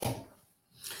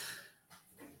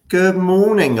Good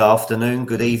morning, afternoon,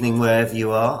 good evening, wherever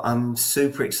you are. I'm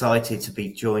super excited to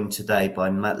be joined today by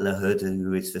Matt LaHood,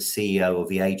 who is the CEO of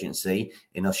the agency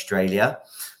in Australia.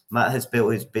 Matt has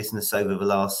built his business over the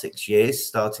last 6 years,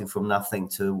 starting from nothing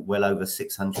to well over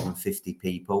 650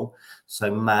 people.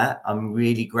 So, Matt, I'm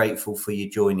really grateful for you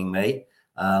joining me.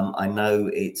 I know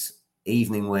it's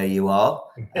evening where you are,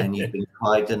 and you've been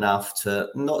kind enough to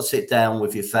not sit down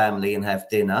with your family and have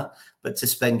dinner, but to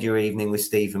spend your evening with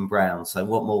Stephen Brown. So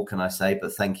what more can I say?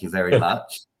 But thank you very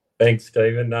much. Thanks,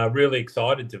 Stephen. Really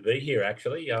excited to be here,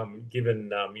 actually,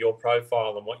 given your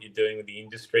profile and what you're doing with the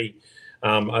industry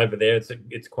over there.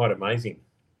 It's quite amazing.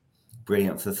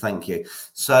 Brilliant. Thank you.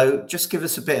 So just give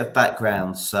us a bit of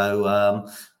background. So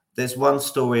there's one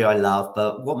story I love,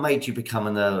 but what made you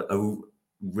become a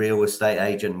real estate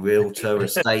agent, realtor,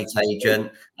 estate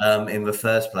agent in the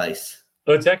first place?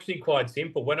 Well, it's actually quite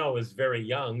simple. When I was very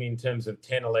young, in terms of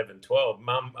 10, 11, 12,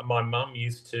 my mum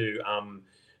used to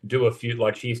do a few,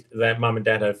 that mum and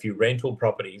dad had a few rental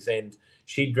properties, and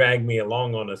she dragged me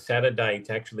along on a Saturday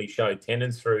to actually show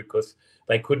tenants through, because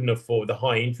they couldn't afford the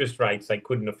high interest rates. They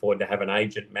couldn't afford to have an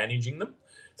agent managing them.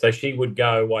 So she would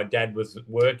go while dad was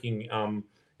working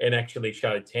and actually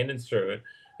show tenants through it.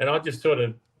 And I just sort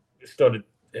of started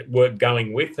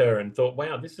going with her and thought,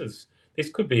 wow, this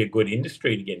could be a good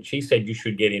industry to get in. She said you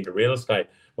should get into real estate.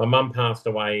 My mum passed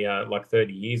away like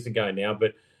 30 years ago now,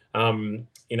 but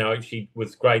she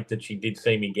was great that she did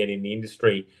see me get in the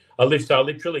industry. I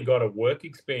literally got a work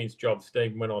experience job,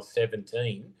 Steve, when I was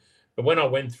 17. But when I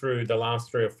went through the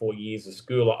last 3 or 4 years of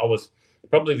school, I was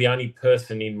probably the only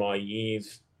person in my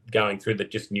years going through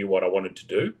that just knew what I wanted to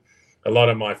do. A lot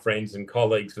of my friends and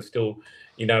colleagues were still,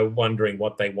 wondering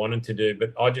what they wanted to do.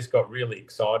 But I just got really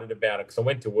excited about it because I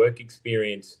went to work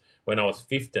experience when I was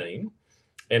 15,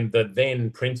 and the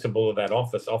then principal of that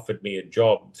office offered me a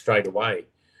job straight away.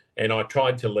 And I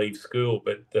tried to leave school,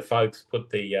 but the folks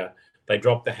they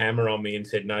dropped the hammer on me and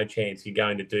said, no chance, you're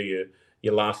going to do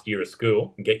your last year of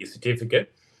school and get your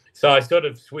certificate. So I sort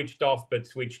of switched off, but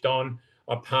switched on.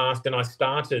 I passed, and I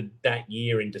started that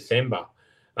year in December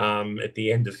at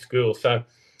the end of school. So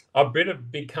I've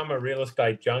become a real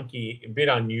estate junkie, a bit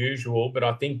unusual, but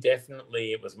I think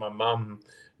definitely it was my mum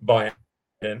that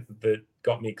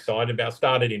got me excited about.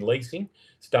 Started in leasing,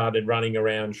 started running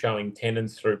around showing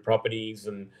tenants through properties,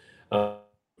 and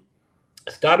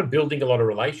started building a lot of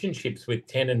relationships with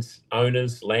tenants,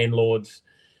 owners, landlords,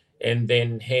 and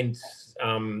then hence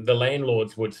the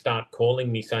landlords would start calling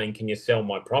me saying, can you sell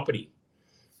my property?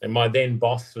 And my then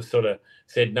boss was sort of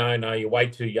said, no, you're way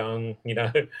too young.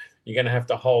 You're going to have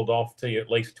to hold off till you're at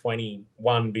least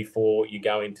 21 before you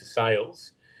go into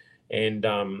sales. And,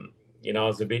 I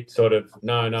was a bit sort of,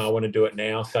 no, I want to do it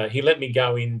now. So he let me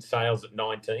go in sales at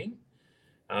 19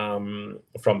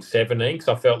 from 17, because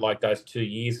I felt like those 2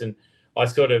 years. And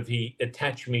he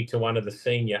attached me to one of the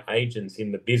senior agents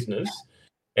in the business.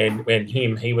 And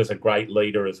he was a great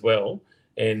leader as well.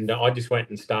 And I just went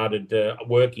and started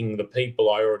working the people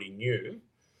I already knew.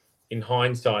 In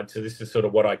hindsight, so this is sort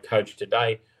of what I coach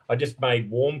today, I just made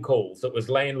warm calls. It was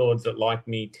landlords that liked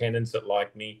me, tenants that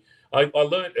liked me. I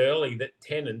learned early that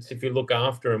tenants, if you look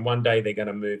after them, one day they're going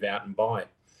to move out and buy.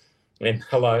 And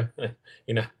hello,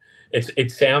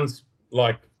 it sounds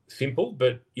like simple,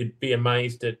 but you'd be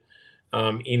amazed at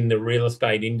in the real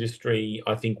estate industry,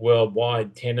 I think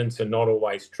worldwide, tenants are not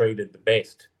always treated the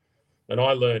best. And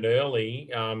I learned early,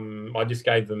 I just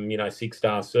gave them,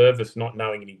 6-star service, not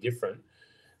knowing any different.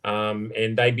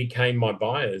 And they became my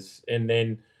buyers. And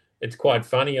then it's quite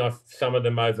funny, some of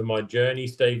them over my journey,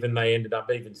 Stephen, they ended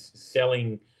up even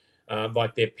selling,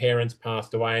 like their parents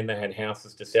passed away and they had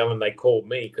houses to sell, and they called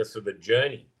me because of the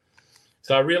journey.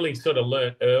 So I really sort of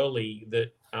learned early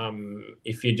that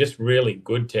if you're just really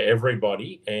good to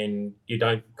everybody and you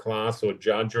don't class or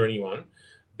judge or anyone,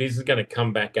 business is going to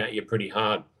come back at you pretty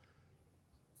hard.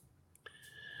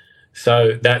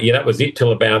 So that was it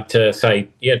till about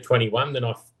 21. Then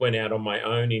I went out on my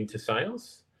own into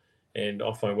sales, and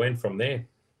off I went from there.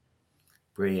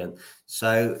 Brilliant.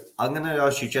 So I'm going to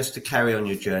ask you just to carry on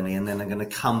your journey, and then I'm going to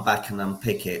come back and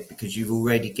unpick it, because you've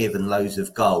already given loads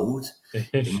of gold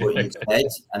in what you said,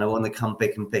 and I want to come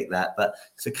back and pick that. But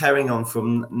so carrying on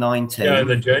from 19.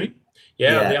 The journey.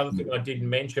 Yeah, the other thing I didn't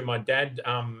mention, my dad,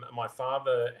 my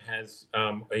father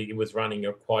he was running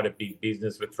quite a big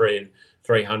business with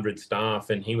 300 staff,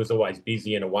 and he was always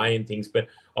busy and away and things. But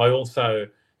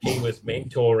he was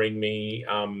mentoring me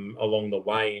along the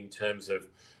way in terms of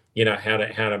how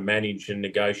to manage and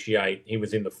negotiate. He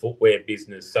was in the footwear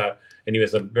business, and he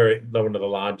was one of the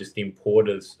largest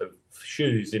importers of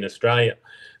shoes in Australia.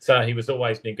 So he was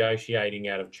always negotiating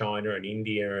out of China and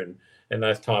India and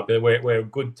those type of, we're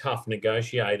good, tough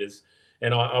negotiators.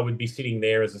 And I would be sitting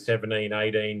there as a 17,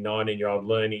 18,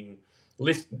 19-year-old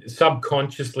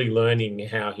subconsciously learning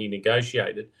how he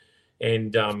negotiated.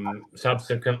 And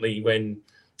subsequently, when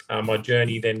my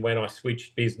journey, then when I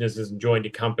switched businesses and joined a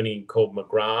company called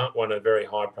McGrath, one of the very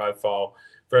high-profile,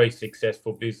 very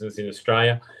successful business in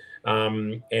Australia,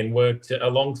 and worked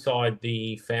alongside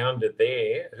the founder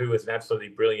there, who was an absolutely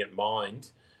brilliant mind,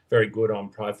 very good on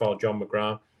profile, John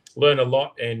McGrath. Learned a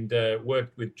lot and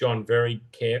worked with John very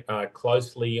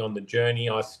closely on the journey.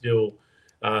 I still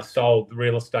sold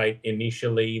real estate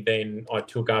initially. Then I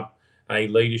took up a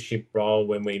leadership role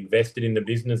when we invested in the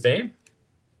business there.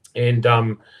 And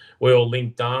we all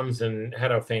linked arms and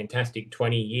had a fantastic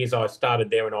 20 years. I started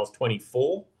there when I was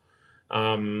 24.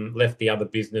 Left the other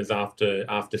business after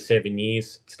 7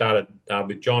 years. Started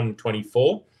with John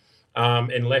 24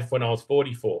 and left when I was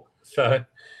 44. So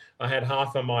I had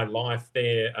half of my life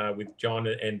there with John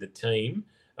and the team,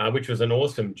 which was an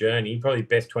awesome journey, probably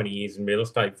best 20 years in real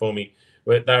estate for me.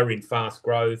 They were in fast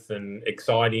growth and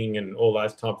exciting and all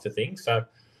those types of things. So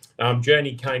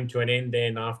journey came to an end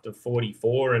then after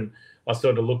 44, and I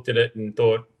sort of looked at it and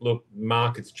thought, look,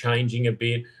 market's changing a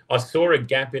bit. I saw a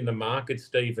gap in the market,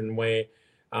 Stephen, where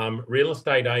real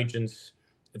estate agents,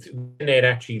 it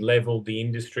actually leveled the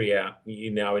industry out,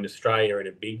 in Australia in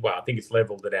a big way. I think it's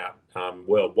leveled it out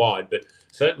worldwide, but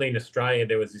certainly in Australia,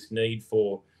 there was this need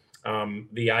for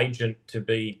the agent to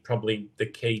be probably the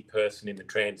key person in the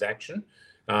transaction.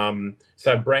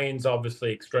 So brand's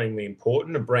obviously extremely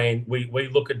important. A brand, we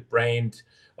look at brand,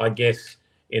 I guess,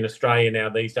 in Australia now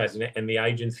these days, and the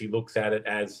agency looks at it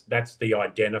as that's the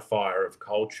identifier of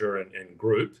culture and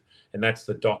group, and that's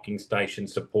the docking station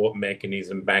support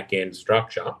mechanism, back-end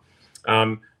structure.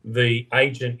 The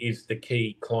agent is the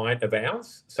key client of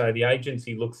ours. So the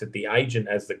agency looks at the agent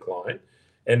as the client,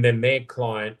 and then their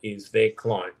client is their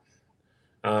client.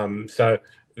 So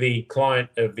the client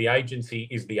of the agency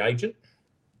is the agent,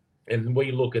 and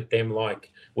we look at them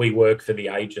like we work for the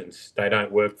agents. They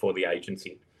don't work for the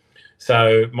agency.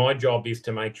 So my job is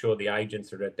to make sure the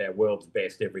agents are at their world's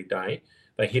best every day.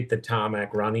 They hit the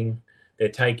tarmac running. They're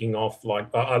taking off. Like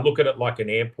I look at it like an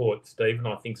airport, Stephen.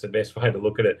 I think it's the best way to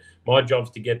look at it. My job's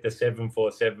to get the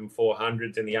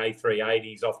 747-400s and the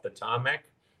A380s off the tarmac,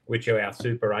 which are our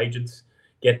super agents.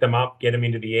 Get them up, get them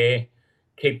into the air,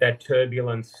 keep that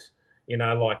turbulence,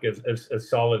 like as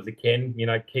solid as it can.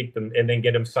 Keep them, and then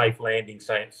get them safe landing,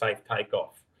 safe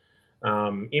takeoff.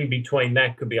 In between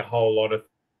that could be a whole lot of.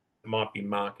 It might be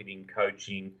marketing,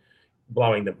 coaching,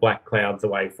 blowing the black clouds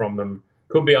away from them.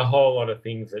 Could be a whole lot of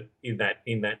things in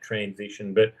that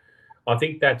transition. But I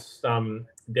think that's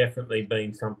definitely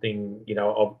been something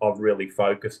I've really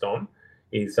focused on.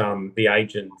 Is the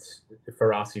agents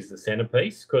for us is the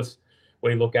centerpiece, because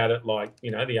we look at it like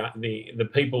the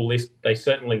people list. They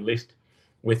certainly list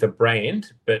with a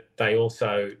brand, but they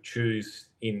also choose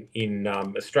in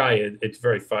Australia. It's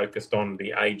very focused on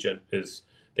the agent as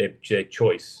their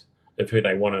choice of who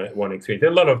they want to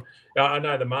experience. I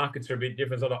know the markets are a bit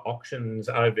different. There's a lot of auctions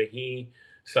over here,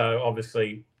 so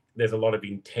obviously there's a lot of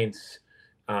intense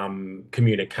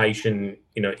communication,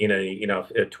 in a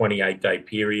 28-day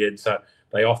period. So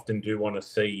they often do want to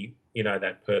see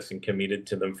that person committed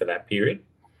to them for that period.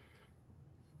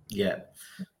 Yeah,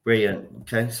 brilliant.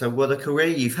 Okay, so what a career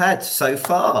you've had so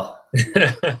far.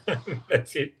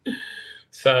 That's it.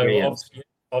 So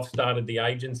I've started the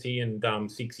agency, and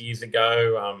 6 years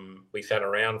ago, we sat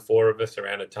around, four of us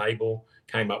around a table,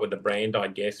 came up with a brand, I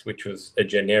guess, which was a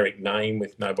generic name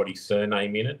with nobody's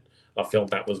surname in it. I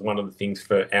felt that was one of the things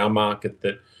for our market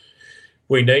that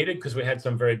we needed, because we had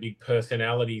some very big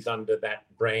personalities under that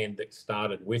brand that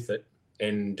started with it.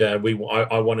 And I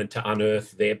wanted to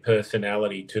unearth their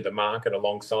personality to the market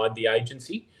alongside the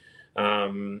agency.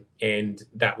 And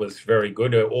that was very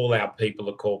good. All our people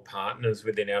are called partners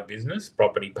within our business,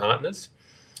 property partners.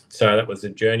 So that was a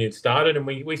journey that started, and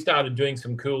we started doing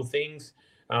some cool things.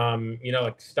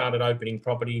 Like started opening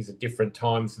properties at different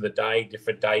times of the day,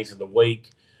 different days of the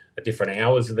week, at different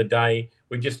hours of the day.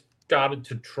 We just started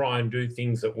to try and do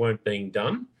things that weren't being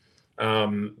done.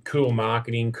 Cool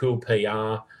marketing, cool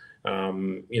PR,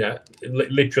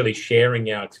 literally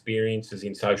sharing our experiences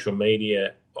in social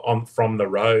media from the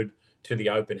road to the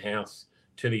open house,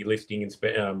 to the listing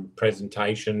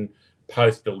presentation,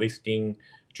 post the listing,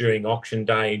 during auction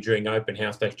day, during open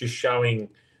house days, just showing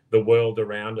the world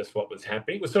around us what was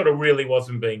happening. It sort of really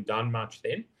wasn't being done much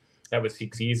then. That was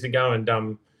 6 years ago. And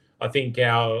I think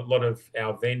a lot of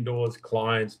our vendors,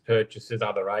 clients, purchasers,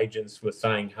 other agents were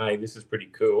saying, hey, this is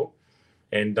pretty cool.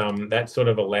 And that sort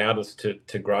of allowed us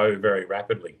to grow very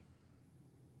rapidly.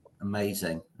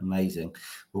 Amazing.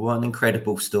 Well, what an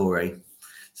incredible story.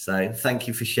 So thank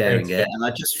you for sharing it. And I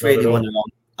just really want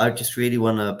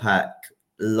to unpack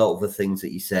a lot of the things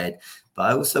that you said, but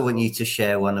I also want you to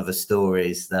share one of the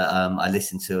stories that I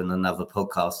listened to on another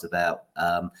podcast about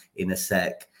in a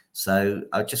sec. So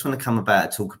I just want to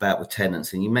talk about with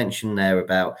tenants. And you mentioned there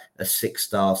about a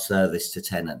 6-star service to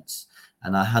tenants.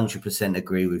 And I 100%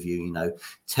 agree with you. You know,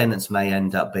 tenants may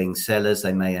end up being sellers,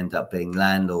 they may end up being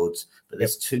landlords, but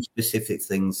there's two specific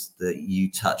things that you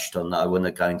touched on that I want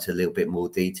to go into a little bit more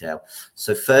detail.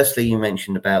 So firstly, you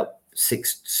mentioned about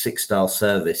six-star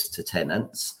service to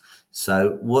tenants.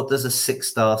 So what does a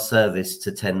 6-star service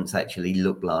to tenants actually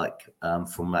look like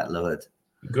from Matt LaHood?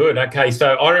 Good. Okay.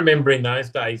 So I remember in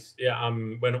those days,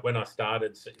 when I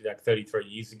started like 33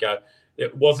 years ago,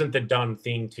 it wasn't the done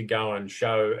thing to go and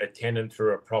show a tenant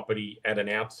through a property at an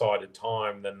outsider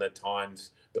time than the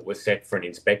times that were set for an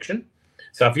inspection.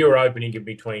 So if you were opening it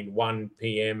between 1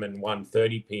 p.m. and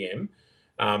 1:30 p.m.,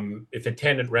 if a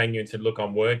tenant rang you and said, look,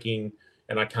 I'm working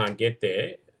and I can't get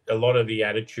there, a lot of the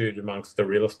attitude amongst the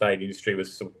real estate industry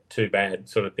was too bad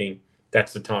sort of thing.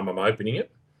 That's the time I'm opening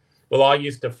it. Well, I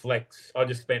used to flex. I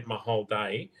just spent my whole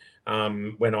day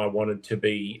when I wanted to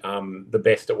be the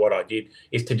best at what I did,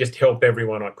 is to just help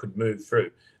everyone I could move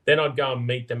through. Then I'd go and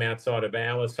meet them outside of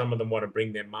hours. Some of them want to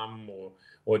bring their mum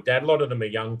or dad. A lot of them are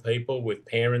young people with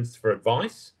parents for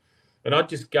advice. And I'd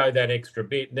just go that extra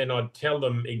bit. And then I'd tell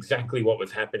them exactly what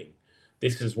was happening.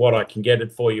 This is what I can get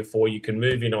it for. You can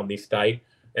move in on this date.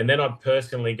 And then I'd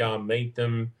personally go and meet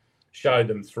them, show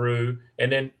them through.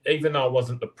 And then even though I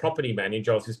wasn't the property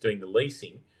manager, I was just doing the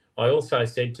leasing, I also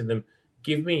said to them,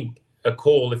 give me a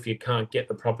call if you can't get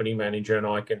the property manager and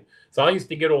I can. So I used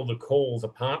to get all the calls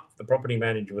apart. The property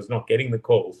manager was not getting the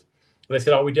calls. They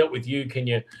said, oh, we dealt with you. Can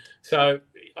you? So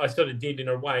I sort of did in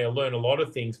a way. I learned a lot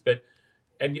of things,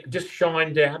 and just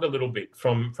shined out a little bit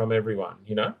from everyone,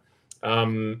 you know.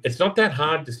 It's not that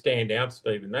hard to stand out,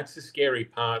 Stephen. That's the scary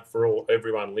part for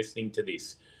everyone listening to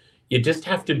this. You just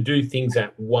have to do things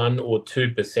at 1 or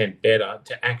 2% better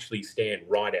to actually stand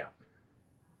right out.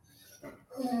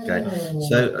 Okay.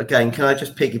 So again, can I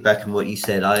just piggyback on what you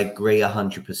said? I agree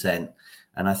 100%.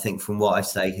 And I think from what I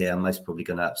say here, I'm most probably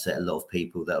going to upset a lot of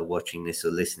people that are watching this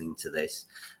or listening to this.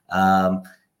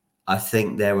 I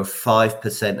think there are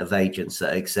 5% of agents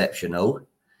that are exceptional,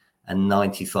 and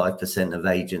 95% of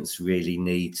agents really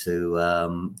need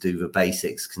to do the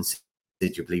basics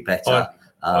considerably better.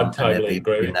 I totally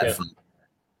agree with you.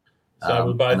 So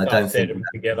we both upset them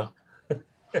together.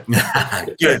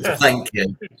 Good, thank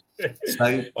you.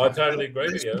 So, I totally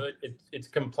agree with you. It's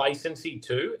complacency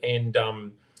too, and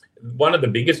one of the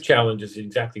biggest challenges is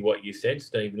exactly what you said,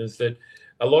 Stephen, is that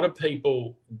a lot of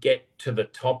people get to the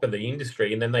top of the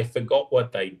industry and then they forgot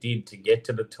what they did to get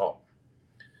to the top.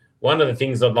 One of the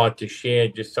things I'd like to share,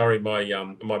 just sorry,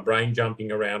 my brain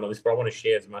jumping around on this, but I want to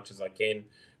share as much as I can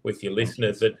with your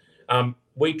listeners, that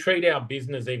we treat our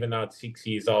business, even though it's 6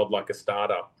 years old, like a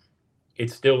startup.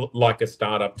 It's still like a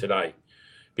startup today,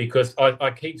 because I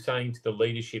keep saying to the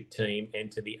leadership team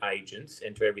and to the agents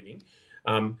and to everything,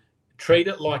 treat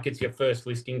it like it's your first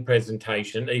listing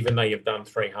presentation, even though you've done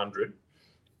 300.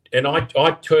 And I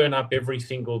turn up every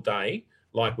single day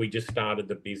like we just started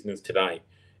the business today.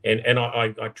 And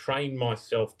I train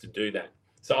myself to do that.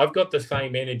 So I've got the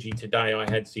same energy today I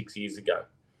had 6 years ago.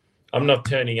 I'm not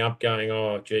turning up going,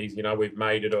 oh, geez, you know, we've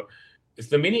made it. Or it's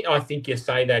the minute I think you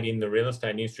say that in the real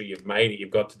estate industry, you've made it,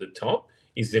 you've got to the top,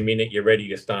 is the minute you're ready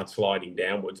to start sliding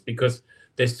downwards, because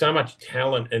there's so much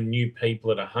talent and new people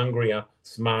that are hungrier,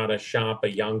 smarter, sharper,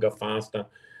 younger, faster.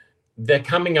 They're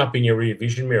coming up in your rear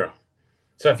vision mirror.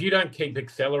 So if you don't keep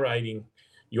accelerating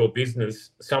your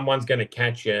business, someone's going to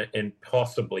catch you and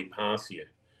possibly pass you.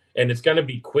 And it's going to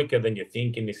be quicker than you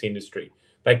think in this industry.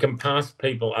 They can pass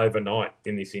people overnight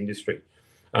in this industry.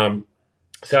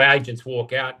 So agents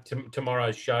walk out.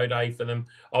 Tomorrow's show day for them.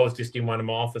 I was just in one of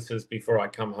my offices before I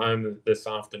come home this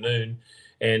afternoon,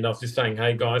 and I was just saying,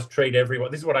 hey, guys, treat everyone.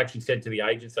 This is what I actually said to the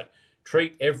agents.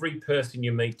 Treat every person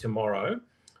you meet tomorrow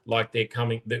like they're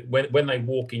coming. When they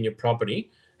walk in your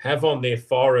property, have on their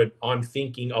forehead, I'm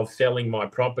thinking of selling my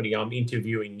property. I'm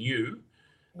interviewing you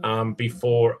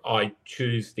before I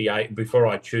choose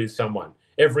someone.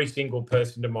 Every single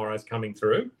person tomorrow is coming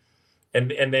through. And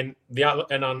then the other,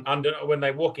 and under, when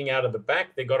they're walking out of the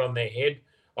back, they got on their head,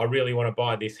 I really want to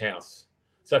buy this house.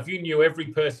 So if you knew every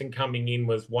person coming in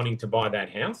was wanting to buy that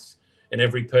house, and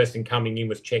every person coming in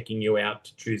was checking you out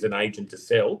to choose an agent to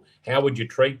sell, how would you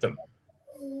treat them?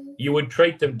 you would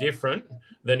treat them different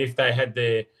than if they had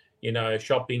their,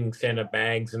 shopping centre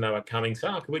bags and they were coming.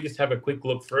 So, can we just have a quick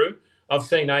look through? I've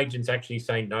seen agents actually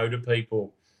say no to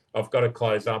people. I've got to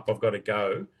close up. I've got to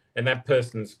go. And that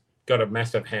person's got a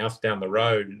massive house down the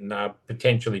road and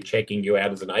potentially checking you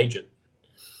out as an agent.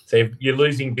 So if you're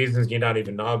losing business, you don't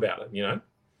even know about it,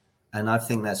 And I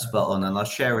think that's spot on. And I'll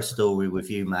share a story with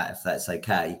you, Matt, if that's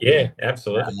okay. Yeah,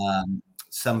 absolutely.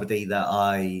 Somebody that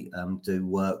I do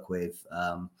work with,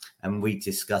 and we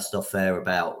discussed off there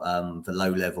about the low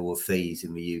level of fees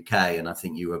in the UK, and I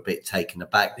think you were a bit taken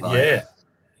aback by it.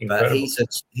 Incredible.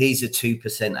 But he's a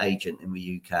 2% agent in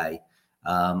the UK,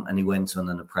 and he went on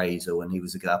an appraisal, and he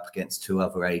was up against two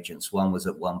other agents. One was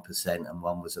at 1% and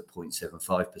one was at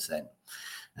 0.75%.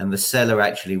 And the seller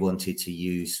actually wanted to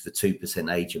use the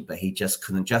 2% agent, but he just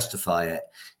couldn't justify it.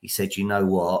 He said, you know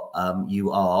what,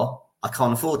 I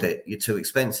can't afford it. You're too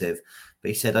expensive. But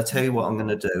he said, I tell you what I'm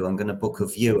going to do. I'm going to book a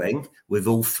viewing with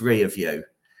all three of you.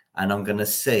 And I'm going to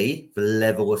see the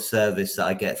level of service that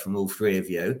I get from all three of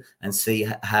you and see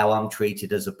how I'm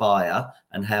treated as a buyer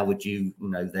and how would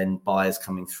then buyers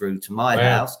coming through to my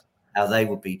house, how they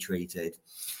would be treated.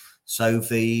 So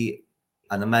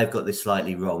and I may have got this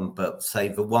slightly wrong, but say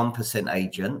the 1%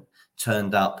 agent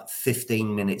turned up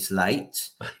 15 minutes late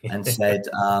and said,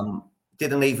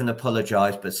 didn't even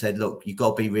apologize, but said, look, you've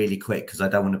got to be really quick because I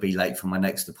don't want to be late for my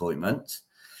next appointment.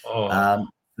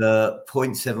 The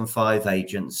 0.75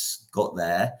 agents got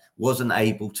there, wasn't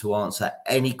able to answer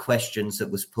any questions that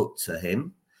was put to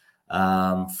him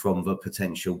from the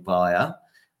potential buyer.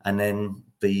 And then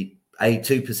the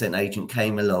 2% agent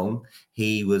came along.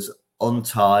 He was on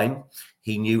time.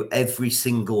 He knew every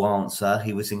single answer.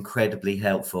 He was incredibly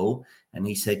helpful. And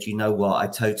he said, you know what? I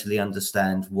totally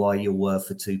understand why you're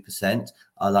worth a 2%.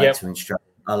 I like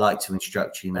to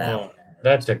instruct you now. Oh,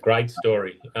 that's a great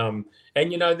story. And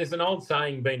there's an old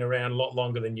saying been around a lot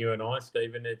longer than you and I,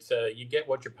 Stephen. It's you get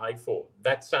what you pay for.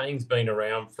 That saying's been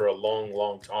around for a long,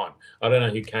 long time. I don't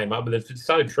know who came up with it. It's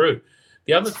so true.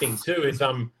 The other thing too is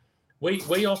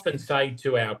we often say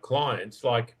to our clients,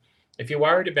 like, if you're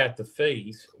worried about the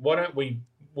fees, why don't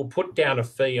we'll put down a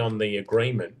fee on the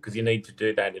agreement, because you need to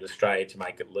do that in Australia to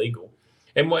make it legal.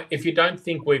 And if you don't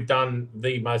think we've done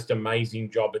the most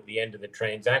amazing job at the end of the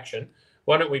transaction,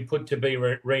 why don't we put to be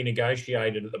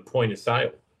renegotiated at the point of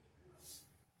sale?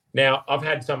 Now, I've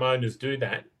had some owners do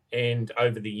that, and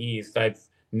over the years, they've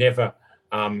never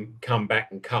come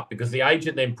back and cut, because the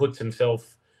agent then puts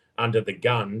himself under the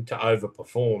gun to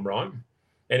overperform, right?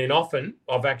 And often,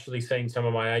 I've actually seen some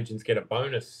of my agents get a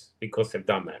bonus because they've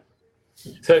done that.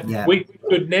 So we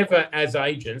should never, as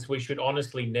agents, we should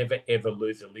honestly never, ever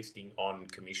lose a listing on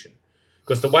commission.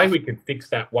 Because the way we could fix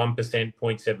that 1%,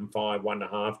 0.75,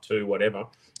 1.5, 2, whatever,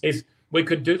 is we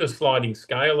could do the sliding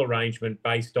scale arrangement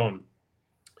based on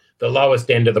the lowest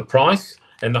end of the price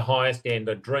and the highest end,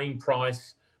 a dream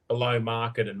price, below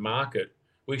market and market.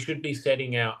 We should be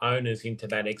setting our owners into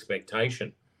that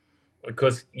expectation.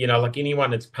 Because, like anyone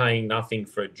that's paying nothing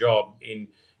for a job,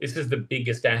 this is the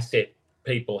biggest asset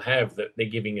people have, that they're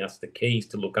giving us the keys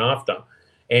to look after.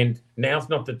 And now's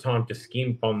not the time to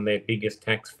skimp on their biggest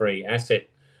tax-free asset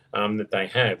that they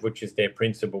have, which is their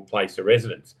principal place of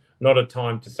residence. Not a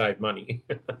time to save money.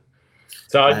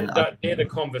 So they're the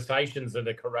conversations, are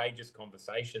the courageous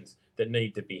conversations that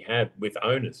need to be had with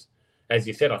owners. As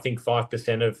you said, I think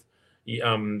 5% of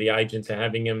the agents are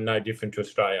having them, no different to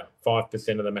Australia.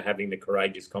 5% of them are having the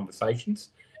courageous conversations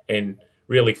and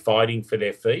really fighting for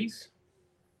their fees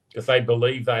because they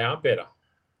believe they are better.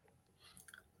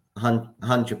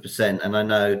 100%. And I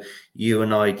know you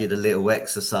and I did a little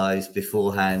exercise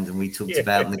beforehand, and we talked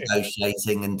about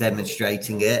negotiating and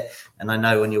demonstrating it. And I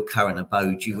know on your current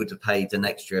abode, you would have paid an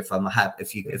extra if I'm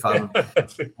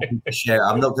share.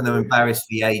 I'm not going to embarrass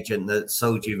the agent that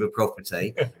sold you the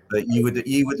property, but you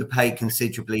would have paid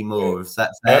considerably more. Is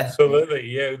that fair? Absolutely,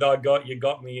 yeah. You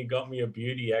got me a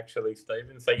beauty, actually,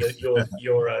 Stephen. So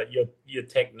your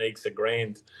techniques are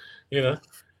grand,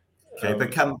 Okay,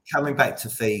 but coming back to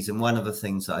fees, and one of the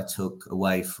things that I took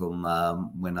away from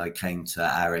when I came to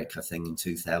ARIC, I think in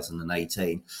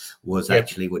 2018, was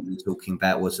actually what you were talking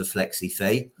about was a flexi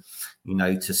fee.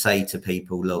 To say to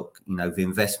people, look, the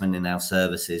investment in our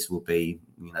services will be,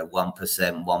 1%,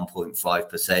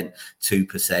 1.5%,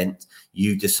 2%.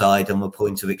 You decide on the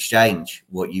point of exchange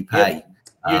what you pay.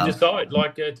 You decide,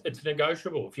 like it's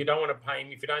negotiable. If you don't want to pay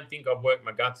me, if you don't think I've worked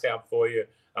my guts out for you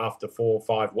after 4 or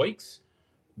 5 weeks,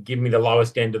 give me the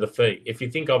lowest end of the fee. If you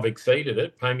think I've exceeded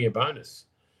it, pay me a bonus.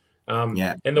 And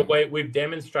the way we've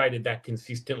demonstrated that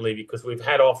consistently, because we've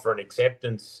had offer and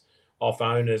acceptance off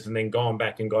owners and then gone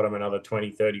back and got them another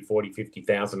 20, 30, 40,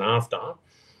 50,000 after.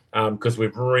 because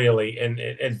we've really, and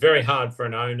it's very hard for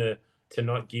an owner to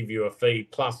not give you a fee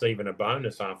plus even a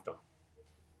bonus after.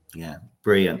 Yeah,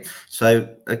 brilliant.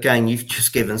 So again, you've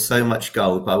just given so much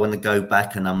gold, but I want to go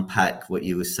back and unpack what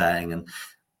you were saying, and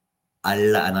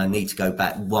I need to go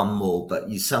back one more.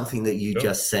 But something that you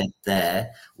just said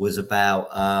there was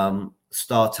about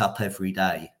start up every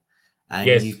day, and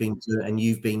Yes.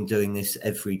 you've been doing this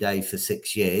every day for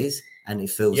 6 years, and it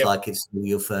feels like it's still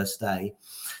your first day.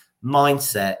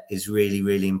 Mindset is really,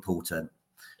 really important.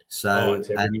 So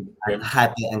and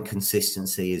habit and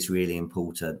consistency is really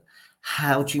important.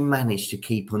 How do you manage to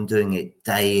keep on doing it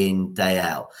day in, day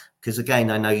out? Because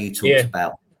again, I know you talked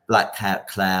about black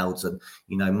clouds, and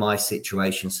my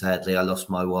situation, sadly, I lost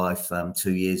my wife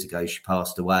 2 years ago. She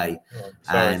passed away.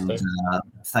 And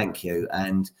thank you.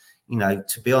 And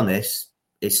to be honest,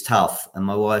 it's tough. And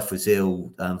my wife was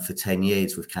ill for 10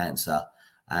 years with cancer,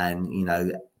 and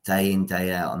day in,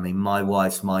 day out. I mean, my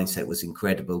wife's mindset was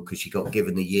incredible because she got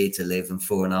given a year to live, and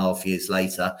 4.5 years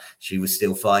later, she was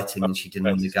still fighting and she didn't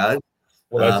want to go.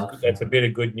 Well, that's a bit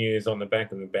of good news on the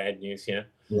back of the bad news, yeah.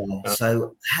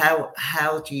 So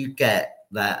how do you get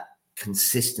that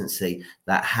consistency,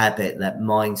 that habit, that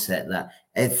mindset, that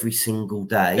every single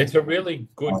day? It's a really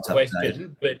good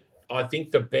question, but I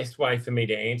think the best way for me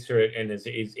to answer it, and is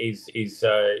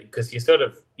because you sort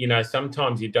of,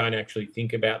 sometimes you don't actually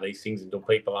think about these things until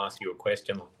people ask you a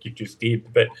question like you just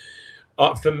did. But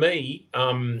for me,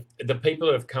 the people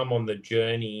who have come on the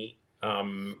journey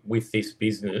with this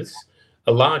business,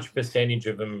 a large percentage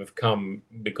of them have come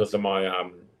because of my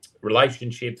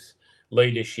relationships,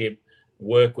 leadership,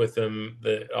 work with them.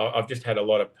 I've just had a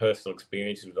lot of personal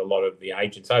experiences with a lot of the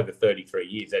agents over 33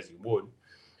 years, as you would.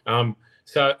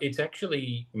 So it's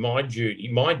actually my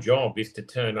duty. My job is to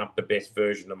turn up the best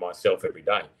version of myself every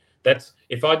day. That's,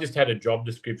 if I just had a job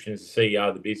description as the CEO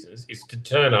of the business, is to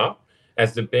turn up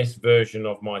as the best version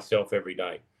of myself every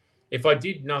day. If I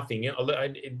did nothing,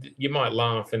 you might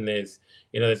laugh, and there's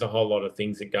a whole lot of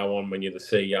things that go on when you're the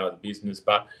CEO of the business.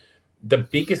 But the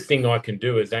biggest thing I can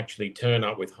do is actually turn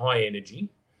up with high energy,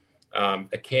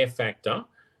 a care factor,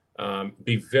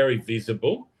 be very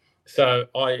visible. So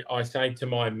I say to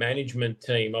my management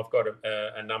team, I've got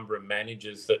a number of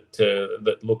managers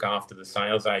that look after the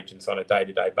sales agents on a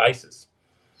day-to-day basis.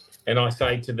 And I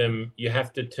say to them, you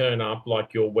have to turn up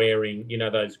like you're wearing,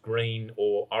 those green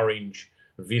or orange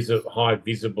high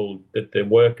visible, that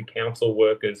the council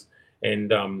workers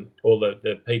and all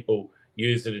the people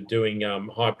use that are doing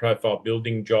high profile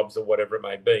building jobs or whatever it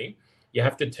may be. You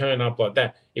have to turn up like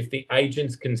that. If the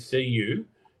agents can see you,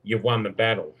 you've won the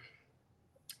battle.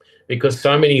 Because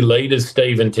so many leaders,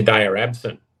 Stephen, today are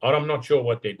absent. I'm not sure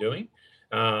what they're doing.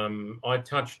 I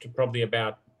touched probably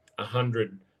about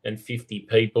 250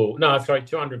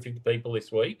 people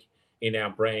this week in our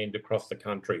brand across the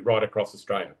country, right across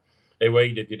Australia. They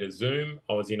either did a Zoom,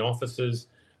 I was in offices,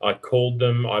 I called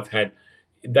them,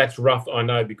 that's rough, I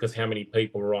know, because how many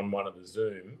people were on one of the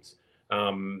Zooms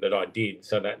that I did.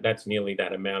 So that's nearly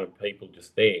that amount of people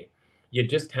just there. You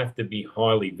just have to be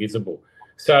highly visible.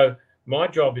 So my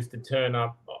job is to turn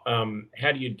up.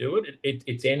 How do you do it?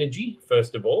 It's energy,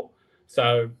 first of all.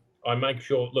 So I make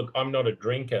sure, look, I'm not a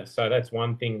drinker. So that's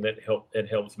one thing that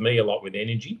helps me a lot with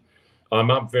energy. I'm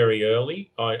up very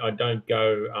early. I don't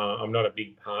go, I'm not a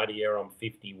big partier. I'm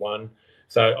 51.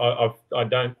 So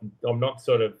I'm not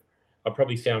sort of, I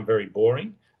probably sound very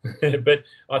boring, but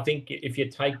I think if you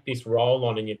take this role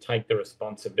on and you take the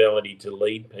responsibility to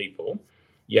lead people,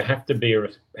 you have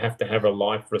to have a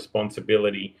life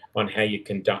responsibility on how you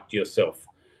conduct yourself,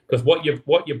 because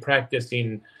what you practice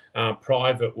in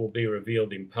private will be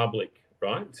revealed in public,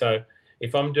 right? So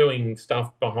if I'm doing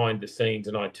stuff behind the scenes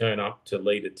and I turn up to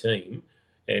lead a team,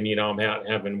 and I'm out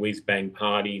having whiz bang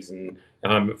parties and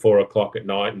at 4 o'clock at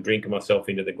night and drinking myself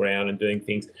into the ground and doing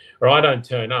things, or I don't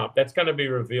turn up, that's going to be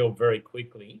revealed very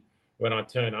quickly when I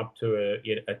turn up to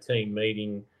a team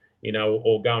meeting,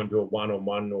 or go into a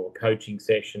one-on-one or a coaching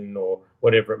session or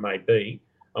whatever it may be.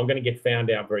 I'm going to get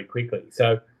found out very quickly.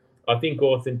 So I think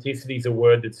authenticity is a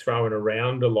word that's thrown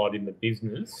around a lot in the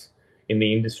business, in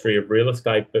the industry of real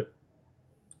estate, but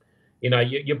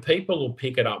your people will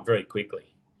pick it up very quickly.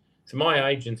 So my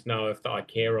agents know if I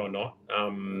care or not.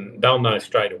 They'll know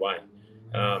straight away.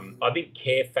 I think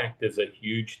care factor is a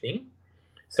huge thing.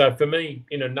 So for me,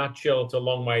 in a nutshell, it's a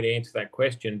long way to answer that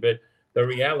question, but the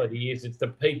reality is it's the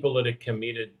people that are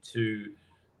committed to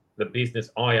the business.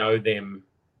 I owe them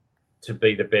to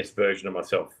be the best version of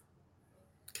myself.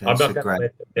 Okay, I'm not going to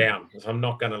let them down. I'm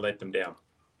not going to let them down.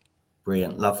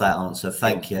 Brilliant. Love that answer.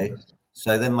 Thank you.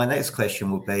 So then my next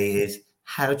question would be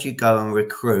how do you go and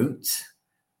recruit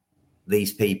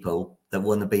these people that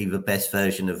want to be the best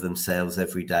version of themselves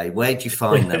every day? Where do you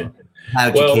find them? How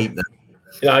do Well, you keep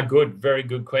them? Good, very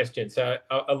good question. So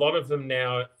a lot of them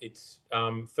now, it's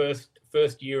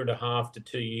first year and a half to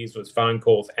 2 years was phone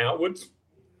calls outwards,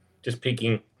 just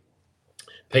picking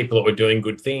people that were doing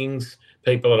good things,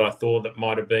 people that I thought that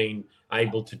might have been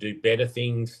able to do better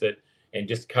things, and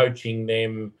just coaching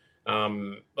them.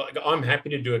 Like I'm happy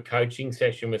to do a coaching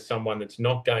session with someone that's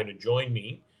not going to join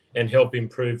me and help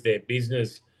improve their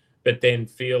business, but then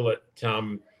feel that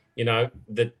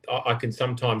that I can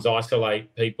sometimes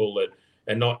isolate people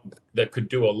that could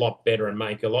do a lot better and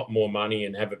make a lot more money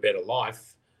and have a better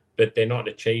life, but they're not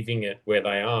achieving it where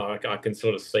they are. I can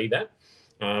sort of see that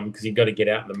because you've got to get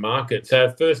out in the market.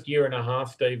 So first year and a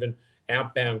half, Stephen,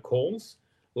 outbound calls.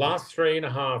 Last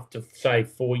 3.5 to say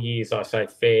 4 years, I say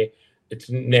fair. It's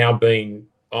now been,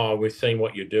 we've seen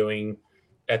what you're doing.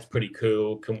 That's pretty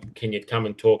cool. Can you come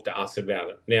and talk to us about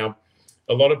it? Now,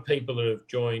 a lot of people that have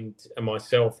joined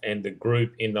myself and the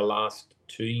group in the last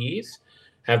 2 years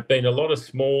have been a lot of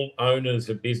small owners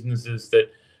of businesses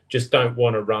that just don't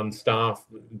want to run staff.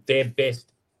 Their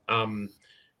best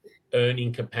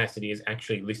earning capacity is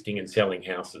actually listing and selling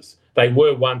houses. They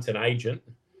were once an agent.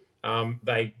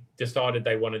 They decided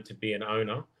they wanted to be an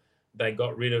owner. They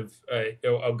got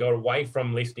got away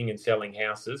from listing and selling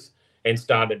houses and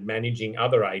started managing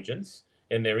other agents,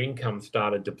 and their income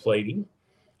started depleting.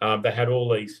 They had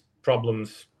all these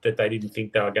problems that they didn't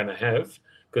think they were going to have,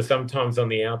 because sometimes on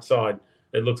the outside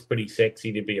it looks pretty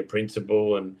sexy to be a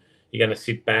principal and you're going to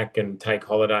sit back and take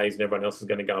holidays and everyone else is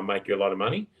going to go and make you a lot of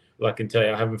money. Well, I can tell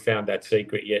you, I haven't found that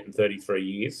secret yet in 33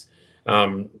 years.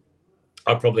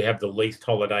 I probably have the least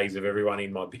holidays of everyone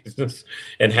in my business,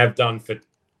 and have done for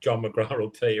John McGrath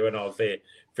will tell you, and I was there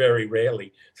very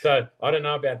rarely. So I don't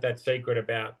know about that secret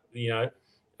about,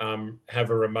 have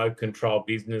a remote control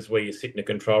business where you sit in a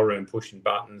control room pushing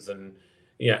buttons, and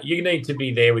you need to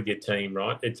be there with your team,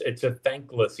 right? It's a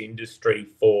thankless industry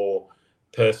for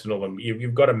personal, and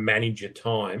you've got to manage your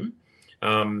time,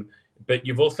 but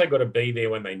you've also got to be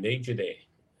there when they need you there.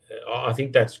 I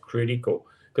think that's critical,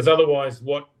 because otherwise,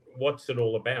 what's it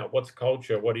all about? What's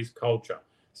culture? What is culture?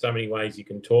 So many ways you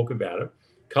can talk about it.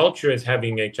 Culture is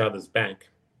having each other's back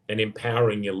and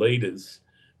empowering your leaders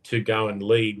to go and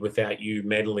lead without you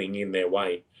meddling in their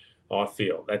way. I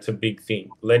feel that's a big thing.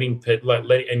 Letting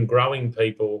and growing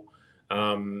people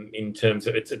in terms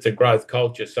of it's a growth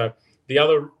culture. So the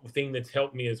other thing that's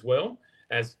helped me as well,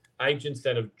 as agents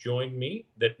that have joined me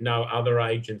that know other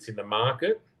agents in the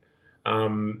market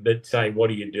that say, "What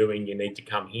are you doing? You need to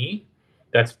come here."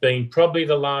 That's been probably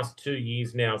the last 2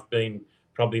 years now. Has been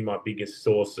probably my biggest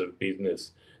source of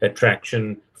business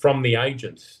attraction from the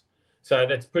agents. So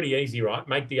that's pretty easy, right?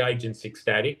 Make the agents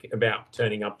ecstatic about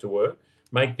turning up to work,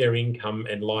 make their income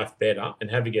and life better,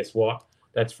 and have a guess what?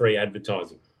 That's free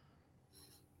advertising.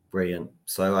 Brilliant.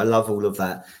 So I love all of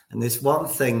that. And there's one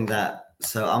thing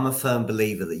so I'm a firm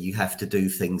believer that you have to do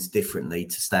things differently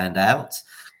to stand out,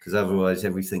 because otherwise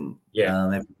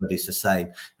everybody's the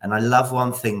same. And I love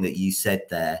one thing that you said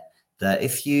there, that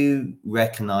if you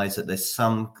recognize that there's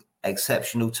some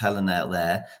exceptional talent out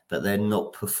there, but they're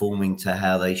not performing to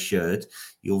how they should,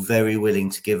 you're very willing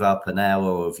to give up an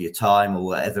hour of your time or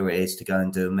whatever it is to go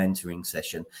and do a mentoring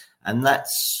session. And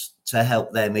that's to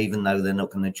help them, even though they're not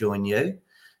going to join you.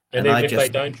 And even if they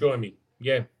don't join me,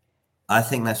 I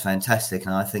think that's fantastic.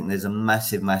 And I think there's a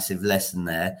massive, massive lesson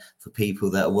there for people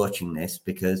that are watching this,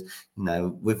 because,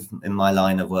 in my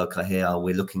line of work, I hear,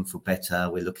 we're looking for better.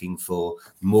 We're looking for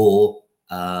more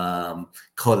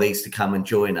colleagues to come and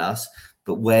join us.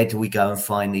 But where do we go and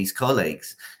find these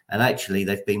colleagues? And actually,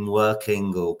 they've been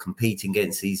working or competing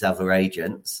against these other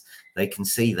agents. They can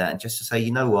see that, and just to say,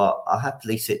 you know what, I'll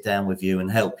happily sit down with you and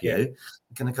help you.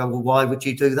 I'm going to go, well, why would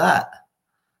you do that?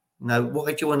 Why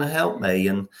do you want to help me?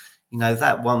 And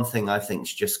that one thing I think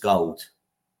is just gold.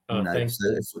 So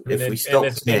if we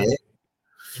stopped here,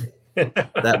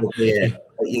 that would be it.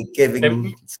 But you're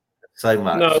giving so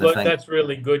much. No, so that's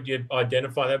really good. You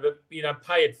identify that, but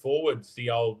pay it forwards.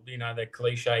 The old, that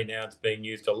cliche now, it's being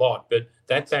used a lot, but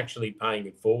that's actually paying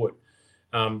it forward.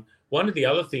 One of the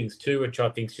other things too, which I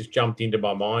think's just jumped into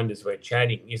my mind as we're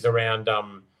chatting, is around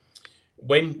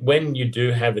when you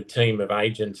do have a team of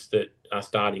agents that are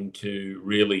starting to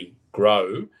really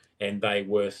grow, and they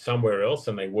were somewhere else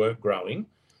and they weren't growing.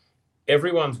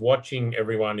 Everyone's watching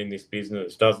everyone in this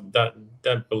business.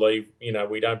 Don't believe,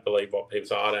 we don't believe what people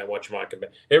say. I don't watch my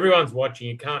competitor. Everyone's watching.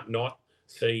 You can't not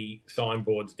see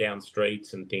signboards down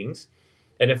streets and things.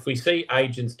 And if we see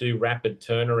agents do rapid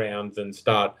turnarounds and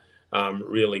start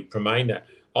really promoting that,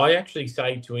 I actually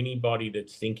say to anybody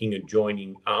that's thinking of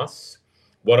joining us,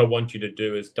 what I want you to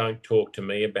do is don't talk to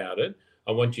me about it.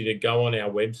 I want you to go on our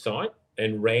website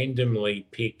and randomly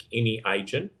pick any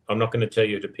agent. I'm not going to tell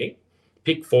you to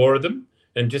pick 4 of them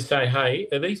and just say, hey,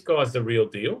 are these guys the real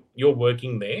deal? You're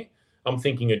working there. I'm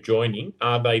thinking of joining.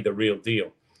 Are they the real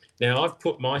deal? Now, I've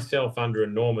put myself under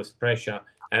enormous pressure,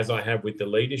 as I have with the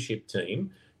leadership team,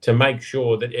 to make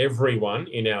sure that everyone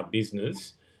in our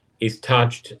business is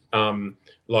touched,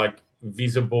 like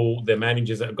visible. The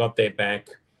managers have got their back.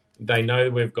 They know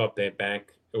we've got their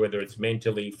back, whether it's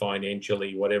mentally,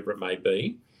 financially, whatever it may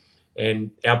be.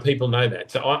 And our people know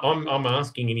that. So I'm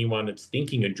asking anyone that's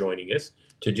thinking of joining us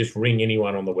to just ring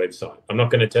anyone on the website. I'm not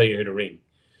going to tell you who to ring.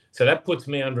 So that puts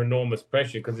me under enormous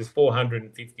pressure because there's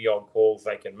 450 odd calls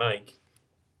they can make.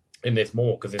 And there's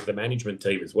more because there's the management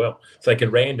team as well. So they can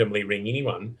randomly ring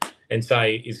anyone and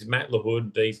say, is Matt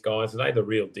LaHood, these guys, are they the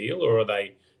real deal or are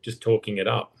they just talking it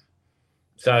up?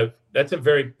 So that's a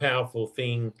very powerful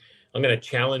thing. I'm going to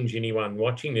challenge anyone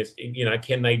watching this.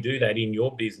 Can they do that in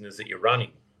your business that you're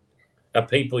running? Are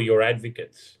people your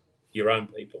advocates, your own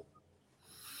people?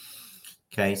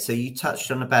 Okay, so you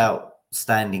touched on about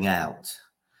standing out.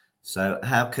 So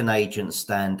how can agents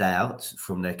stand out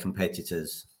from their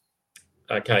competitors?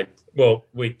 Okay, well,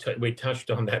 we touched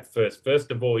on that first.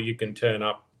 First of all, you can turn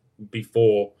up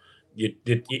before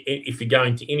if you're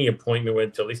going to any appointment, whether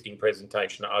it's a listing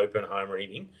presentation, or open home or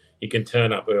anything, you can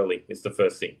turn up early. It's the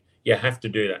first thing. You have to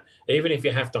do that. Even if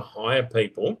you have to hire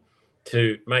people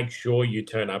to make sure you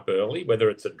turn up early, whether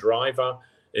it's a driver,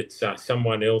 it's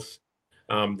someone else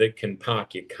that can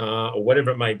park your car or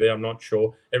whatever it may be. I'm not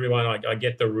sure. Everyone, I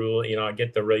get the rule, I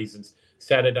get the reasons.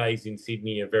 Saturdays in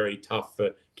Sydney are very tough for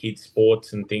kids'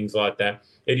 sports and things like that.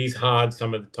 It is hard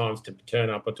some of the times to turn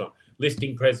up on time.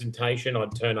 Listing presentation,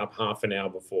 I'd turn up half an hour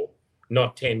before,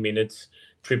 not 10 minutes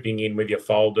tripping in with your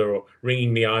folder or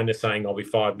ringing the owner saying I'll be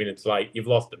 5 minutes late. You've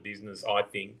lost the business, I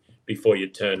think, before you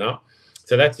turn up.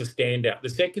 So that's a standout. The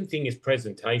second thing is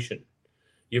presentation.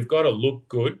 You've got to look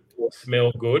good,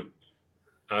 smell good,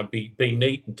 be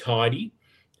neat and tidy.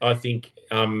 I think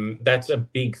that's a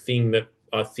big thing that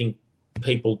I think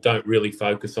people don't really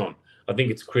focus on. I think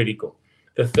it's critical.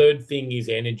 The third thing is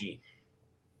energy.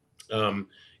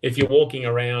 If you're walking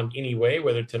around anywhere,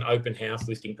 whether it's an open house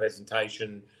listing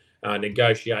presentation,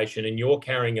 negotiation, and you're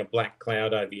carrying a black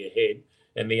cloud over your head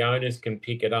and the owners can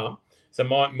pick it up. So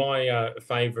my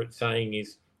favourite saying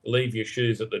is leave your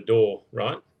shoes at the door,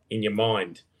 right, in your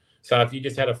mind. So if you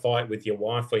just had a fight with your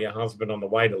wife or your husband on the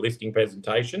way to listing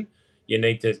presentation, you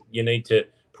need to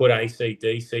put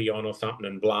AC/DC on or something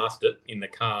and blast it in the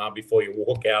car before you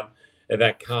walk out of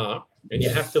that car. And you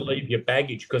have to leave your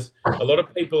baggage because a lot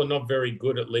of people are not very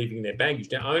good at leaving their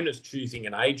baggage. Now, owners choosing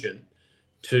an agent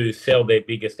to sell their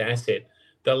biggest asset,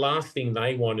 the last thing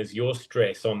they want is your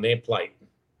stress on their plate,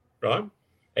 right?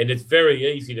 And it's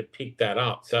very easy to pick that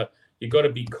up. So you've got to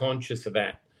be conscious of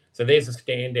that. So there's a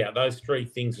standout. Those 3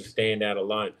 things are standout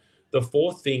alone. The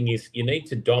fourth thing is you need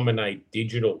to dominate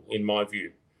digital, in my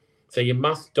view. So you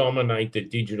must dominate the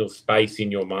digital space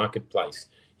in your marketplace.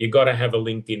 You've got to have a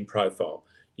LinkedIn profile.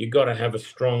 You've got to have a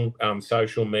strong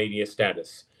social media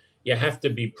status. You have to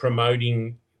be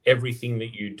promoting everything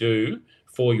that you do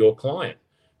for your client.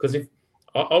 Because if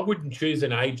I wouldn't choose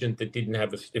an agent that didn't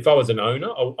have if I was an owner,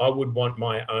 I would want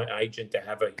my own agent to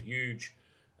have a huge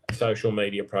social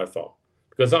media profile.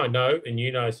 Because I know, and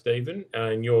you know, Stephen,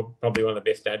 and you're probably one of the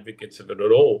best advocates of it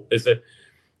at all, is that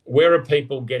where are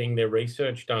people getting their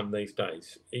research done these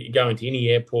days? You go into any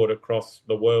airport across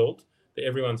the world,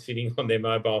 everyone's sitting on their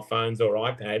mobile phones or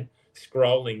iPad,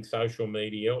 scrolling social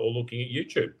media or looking at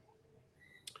YouTube.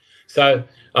 So,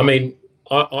 I mean,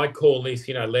 I call this,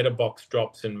 letterbox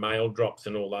drops and mail drops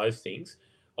and all those things.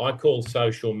 I call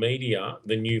social media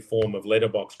the new form of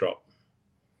letterbox drop.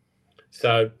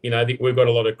 So, we've got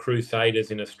a lot of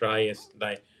crusaders in Australia.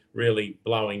 They're really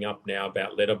blowing up now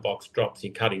about letterbox drops.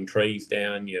 You're cutting trees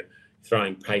down, you're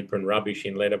throwing paper and rubbish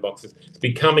in letterboxes. It's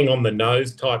becoming on the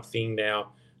nose type thing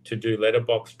now to do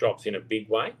letterbox drops in a big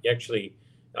way. Actually,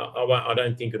 I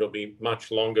don't think it'll be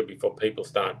much longer before people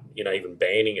start, even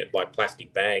banning it, like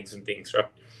plastic bags and things, right?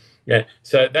 Yeah.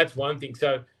 So that's one thing.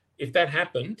 So if that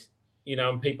happened,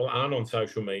 and people aren't on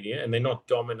social media and they're not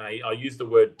I use the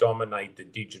word dominate the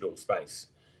digital space.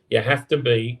 You have to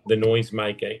be the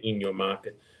noisemaker in your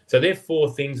market. So there are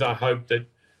 4 things I hope that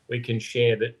we can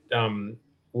share that,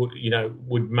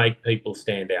 would make people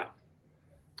stand out.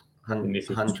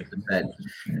 100%.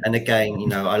 And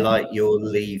again, I like your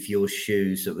leave your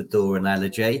shoes at the door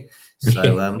analogy. So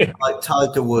like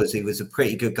Tiger Woods, he was a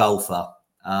pretty good golfer.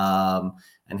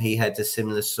 And he had a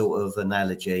similar sort of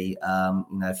analogy.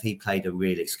 If he played a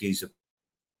real excuse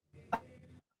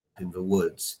in the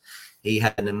woods, he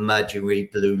had an imaginary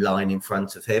blue line in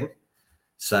front of him.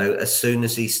 So as soon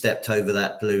as he stepped over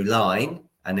that blue line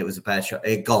and it was a bad shot,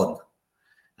 it had gone.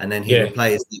 And then he would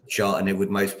play his shot and it would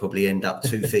most probably end up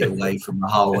 2 feet away from the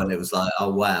hole. And it was like,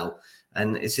 oh, wow.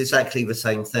 And it's exactly the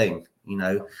same thing. You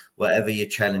know, whatever your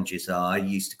challenges are, I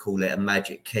used to call it a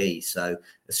magic key. So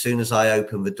as soon as I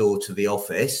opened the door to the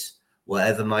office,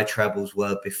 whatever my troubles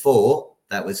were before,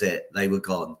 that was it. They were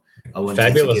gone. I wanted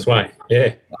Fabulous way.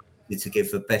 Yeah. To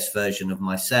give the best version of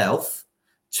myself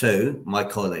to my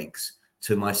colleagues,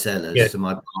 to my sellers, to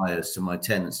my buyers, to my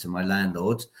tenants, to my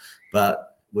landlords.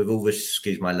 But with all this,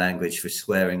 excuse my language for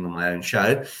swearing on my own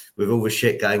show, with all the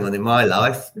shit going on in my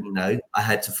life, you know, I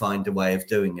had to find a way of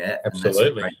doing it.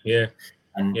 Absolutely.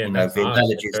 And you know, the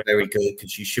analogy is very good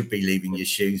because you should be leaving your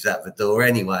shoes at the door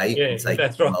anyway. Yeah,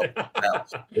 that's right.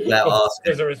 Without asking.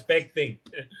 There's a respect thing.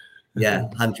 Yeah,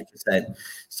 100%.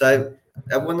 So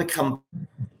I want to come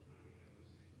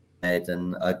ahead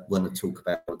and I want to talk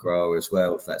about McGrath as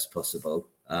well, if that's possible.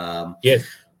 Yes.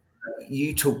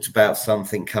 You talked about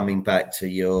something coming back to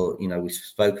your, you know, we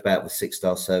spoke about the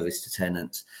 6-star service to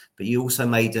tenants, but you also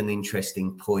made an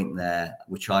interesting point there,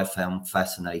 which I found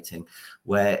fascinating,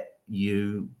 where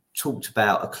you talked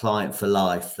about a client for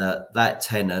life, that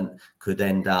tenant could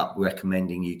end up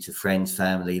recommending you to friends,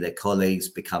 family, their colleagues,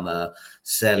 become a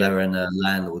seller and a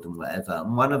landlord and whatever.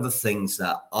 And one of the things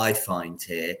that I find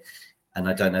here, and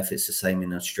I don't know if it's the same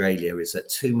in Australia, is that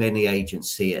too many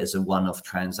agents see it as a one-off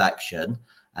transaction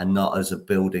and not as a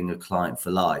building a client for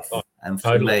life. And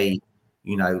for me,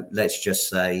 you know, let's just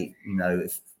say, you know,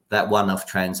 if that one-off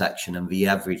transaction and the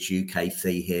average UK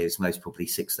fee here is most probably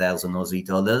 6,000 Aussie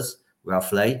dollars,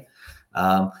 roughly.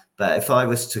 But if I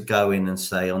was to go in and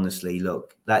say, honestly,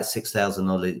 look, that 6,000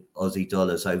 Aussie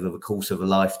dollars over the course of a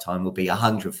lifetime will be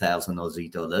 100,000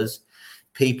 Aussie dollars,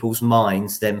 people's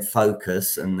minds then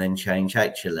focus and then change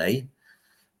actually.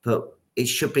 But it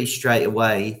should be straight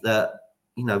away that,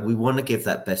 you know, we want to give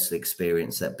that best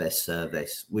experience, that best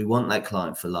service. We want that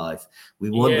client for life. We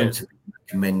want them to be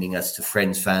recommending us to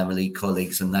friends, family,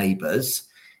 colleagues, and neighbours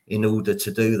in order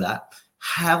to do that.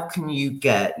 How can you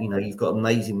get, you know, you've got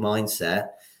amazing mindset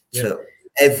to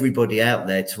everybody out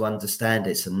there to understand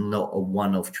it's not a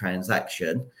one-off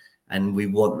transaction and we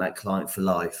want that client for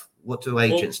life? What do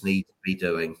agents need to be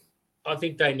doing? I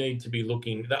think they need to be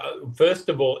looking. First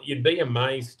of all, you'd be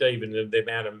amazed, Stephen, of the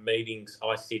amount of meetings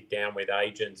I sit down with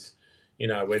agents, you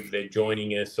know, whether they're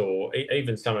joining us or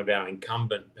even some of our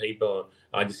incumbent people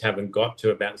I just haven't got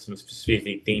to about some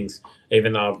specific things,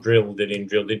 even though I've drilled it in,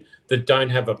 that don't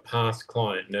have a past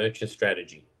client nurture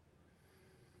strategy.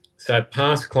 So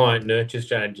past client nurture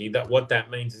strategy, what that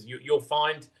means is you'll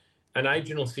find an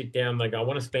agent will sit down, they go, I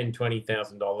want to spend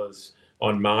 $20,000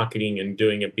 on marketing and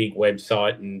doing a big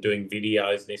website and doing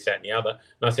videos, this, that, and the other.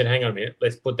 And I said, hang on a minute,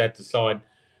 let's put that aside.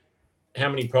 How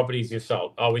many properties you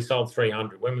sold? Oh, we sold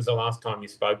 300. When was the last time you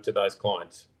spoke to those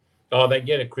clients? Oh, they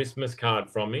get a Christmas card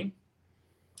from me.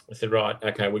 I said, right,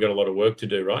 okay, we've got a lot of work to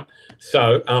do, right?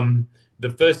 So the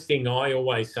first thing I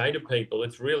always say to people,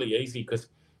 it's really easy because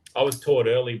I was taught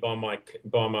early by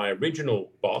my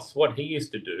original boss what he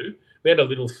used to do. We had a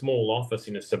little small office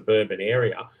in a suburban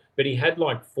area, but he had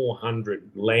like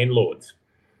 400 landlords.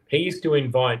 He used to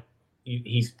invite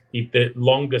the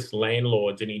longest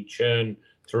landlords and he'd churn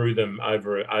through them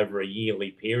over a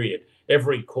yearly period,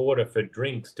 every quarter for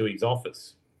drinks to his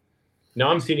office. Now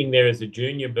I'm sitting there as a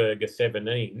junior burger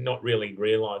 17, not really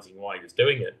realising why he was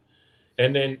doing it.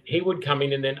 And then he would come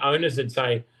in and then owners would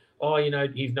say, oh, you know,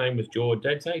 his name was George.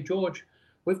 They'd say, George,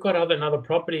 we've got another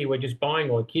property we're just buying,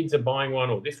 or kids are buying one,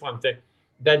 or this one.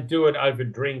 They'd do it over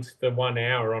drinks for 1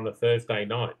 hour on a Thursday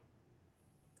night.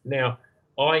 Now,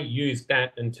 I used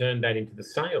that and turned that into the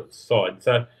sales side.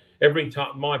 So every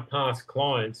time my past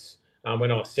clients,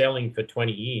 when I was selling for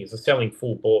 20 years, I was selling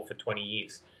full bore for 20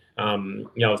 years. You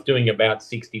know, I was doing about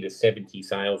 60 to 70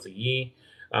 sales a year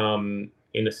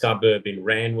in a suburb in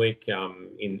Randwick,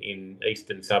 in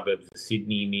eastern suburbs of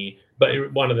Sydney, but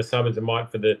one of the suburbs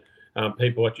for the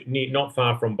people not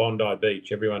far from Bondi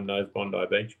Beach. Everyone knows Bondi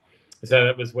Beach. So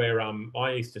that was where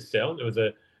I used to sell. There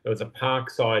was a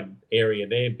parkside area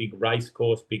there, big race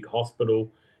course, big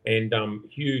hospital, and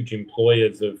huge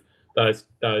employers of those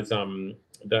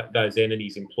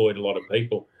entities employed a lot of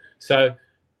people. So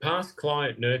past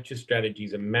client nurture strategy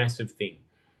is a massive thing.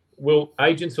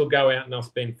 Agents will go out and they'll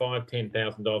spend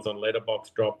 $5,000-$10,000 on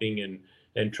letterbox dropping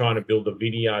and trying to build a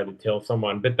video to tell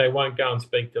someone, but they won't go and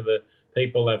speak to the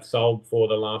people they've sold for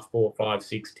the last 4, 5,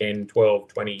 6, 10, 12,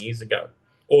 20 years ago,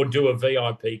 or do a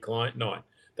VIP client night.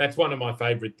 That's one of my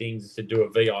favorite things, is to do a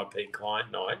VIP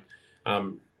client night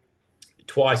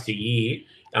twice a year.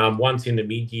 once in the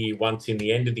mid-year, once in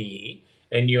the end of the year,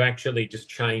 and you actually just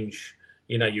change,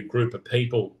 your group of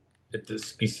people.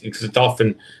 It's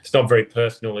not very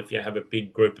personal if you have a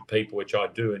big group of people, which I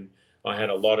do, and I had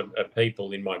a lot of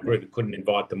people in my group. I couldn't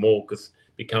invite them all because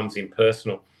it becomes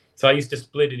impersonal. So I used to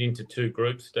split it into 2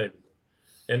 groups, Stephen.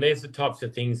 And there's the types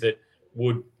of things that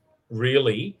would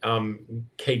really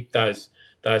keep those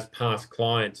past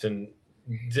clients, and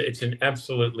it's an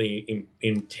absolutely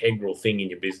integral thing in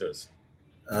your business.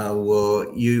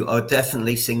 Well, you are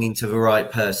definitely singing to the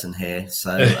right person here.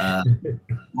 So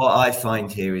what I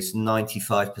find here is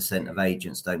 95% of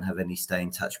agents don't have any stay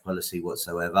in touch policy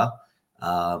whatsoever.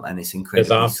 And it's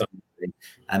incredibly scary.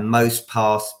 And most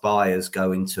past buyers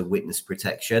go into witness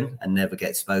protection and never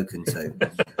get spoken to.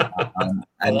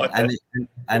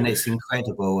 And it's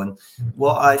incredible. And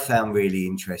what I found really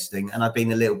interesting, and I've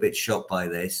been a little bit shocked by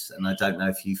this, and I don't know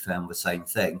if you found the same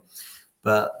thing,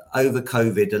 but over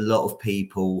COVID, a lot of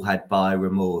people had buyer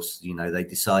remorse. They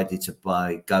decided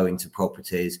to go into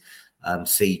properties,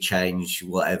 see change,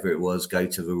 whatever it was, go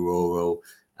to the rural.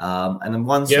 And then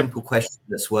one simple question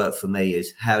that's worked for me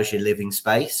is, how's your living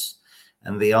space?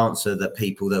 And the answer that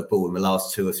people that have bought in the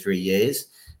last 2 or 3 years,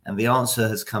 and the answer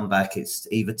has come back, it's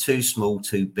either too small,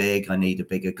 too big. I need a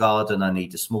bigger garden. I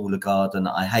need a smaller garden.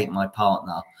 I hate my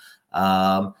partner.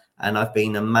 And I've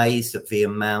been amazed at the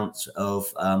amount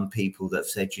of people that have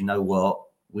said, you know what,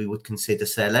 we would consider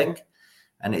selling.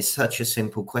 And it's such a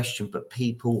simple question, but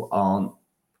people aren't,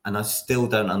 and I still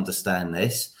don't understand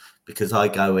this, because I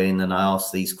go in and I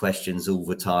ask these questions all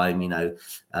the time,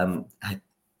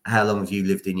 how long have you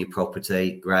lived in your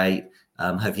property? Great.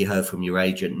 Have you heard from your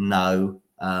agent? No.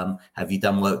 Have you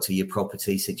done work to your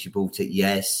property since you bought it?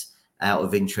 Yes. Out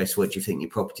of interest, what do you think your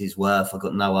property is worth? I've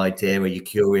got no idea. Are you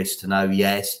curious to know?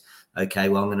 Yes. Okay,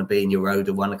 well, I'm going to be in your road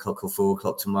at 1 o'clock or 4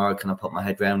 o'clock tomorrow. Can I pop my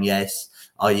head round? Yes.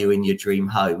 Are you in your dream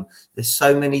home? There's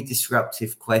so many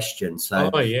disruptive questions. So,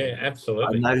 oh, yeah,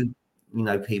 absolutely. I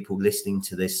know, people listening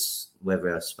to this,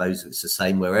 whether I suppose it's the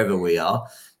same wherever we are,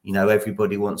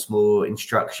 everybody wants more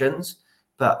instructions,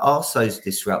 but ask those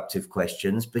disruptive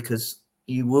questions, because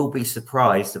you will be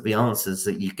surprised at the answers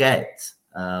that you get.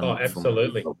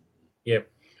 Absolutely. Yeah.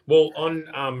 Well, on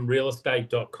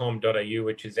realestate.com.au,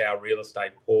 which is our real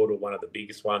estate portal, one of the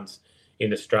biggest ones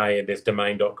in Australia, there's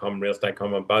domain.com,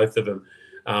 realestate.com, and both of them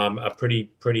are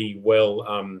pretty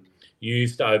well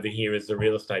used over here as the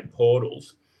real estate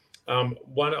portals. I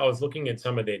was looking at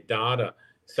some of their data.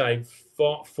 Say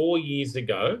 4 years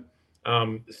ago,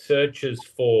 searches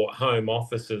for home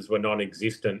offices were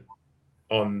non-existent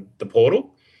on the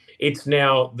portal. It's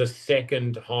now the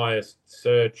second highest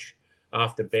search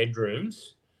after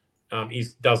bedrooms.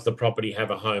 Does the property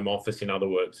have a home office, in other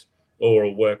words, or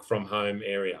a work from home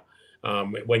area,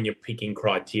 when you're picking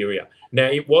criteria? Now,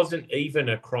 it wasn't even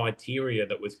a criteria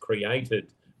that was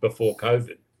created before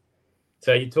COVID.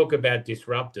 So you talk about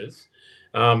disruptors.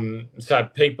 So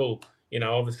people,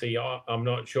 obviously I'm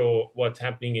not sure what's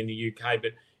happening in the UK,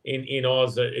 but in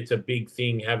Oz, it's a big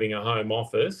thing having a home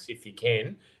office if you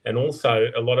can. And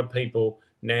also a lot of people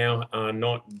now are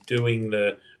not doing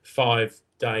the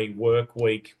 5-day work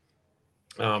week.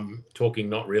 Talking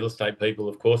not real estate people,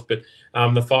 of course, but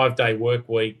the 5-day work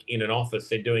week in an office.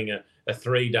 They're doing a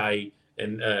 3-day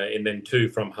and then 2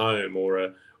 from home, or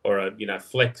a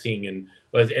flexing, and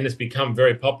it's become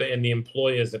very popular. And the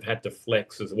employers have had to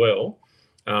flex as well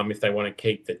if they want to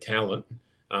keep the talent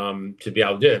to be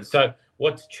able to do it. So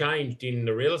what's changed in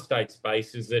the real estate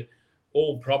space is that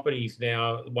all properties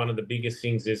now, one of the biggest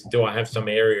things is, do I have some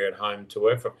area at home to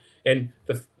work from? And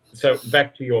so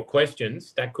back to your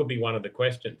questions, that could be one of the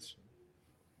questions.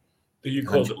 You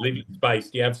called it living space.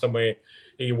 Do you have somewhere,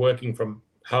 are you working from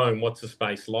home? What's the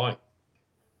space like?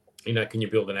 Can you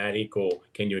build an attic, or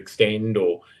can you extend,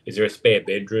 or is there a spare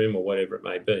bedroom, or whatever it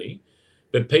may be?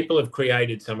 But people have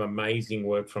created some amazing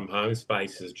work from home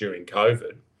spaces during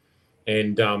COVID.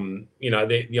 And,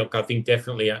 I think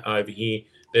definitely over here,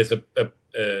 there's the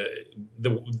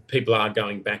people are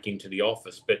going back into the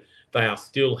office, but they are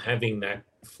still having that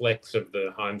flex of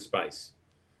the home space,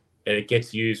 and it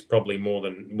gets used probably more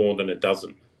than it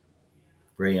doesn't.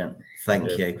 Brilliant.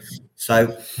 Thank you.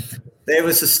 So there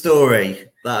was a story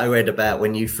that I read about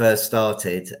when you first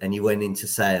started and you went into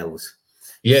sales.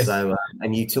 Yes. So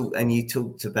and you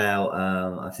talked about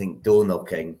I think door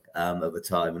knocking at the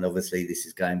time, and obviously this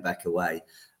is going back away,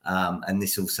 and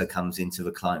this also comes into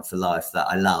the client for life that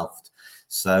I loved.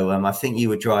 So I think you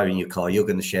were driving your car. You're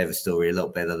going to share the story a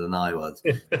lot better than I was.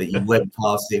 That you went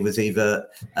past, it was either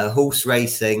a horse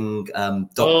racing,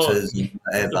 doctors,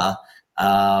 whatever.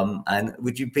 And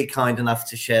would you be kind enough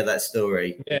to share that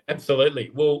story? Yeah,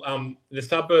 absolutely. Well, the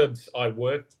suburbs I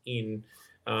worked in,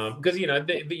 Because, you're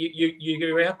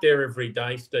out there every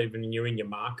day, Stephen, and you're in your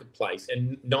marketplace,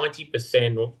 and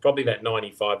 90%, or probably that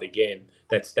 95 again,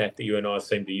 that stat that you and I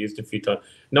seem to use a few times,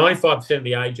 95% of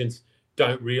the agents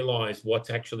don't realise what's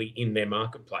actually in their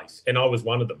marketplace. And I was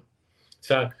one of them.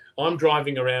 So I'm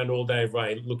driving around all day,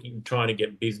 trying to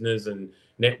get business and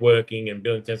networking and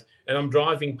building tests. And I'm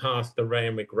driving past the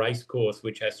Randwick Racecourse,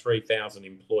 which has 3,000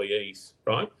 employees,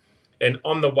 right? And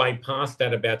on the way past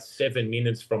that, about 7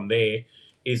 minutes from there,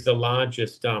 is the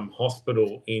largest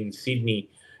hospital in Sydney,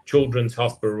 Children's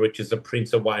Hospital, which is the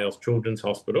Prince of Wales Children's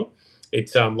Hospital.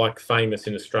 It's famous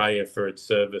in Australia for its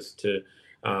service to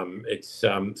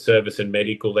service and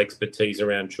medical expertise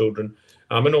around children,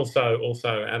 and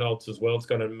also adults as well. It's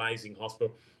got an amazing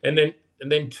hospital. And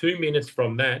then 2 minutes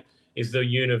from that is the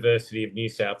University of New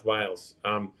South Wales.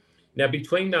 Now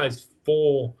between those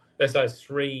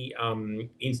three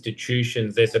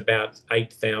institutions, there's about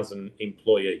 8,000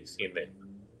 employees in there.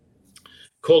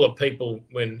 Call it people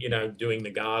when, doing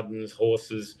the gardens,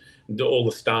 horses, all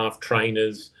the staff,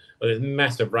 trainers, there's a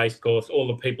massive race course, all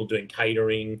the people doing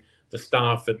catering, the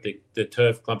staff at the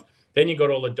turf clubs. Then you've got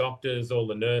all the doctors, all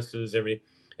the nurses, everything.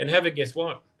 And have a guess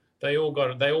what? They all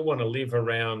want to live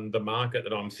around the market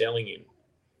that I'm selling in.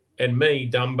 And me,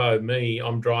 Dumbo,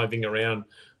 I'm driving around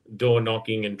door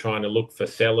knocking and trying to look for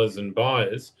sellers and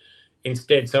buyers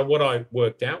instead. So what I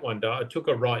worked out one day, I took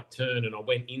a right turn and I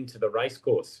went into the race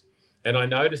course. And I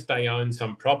noticed they owned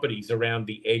some properties around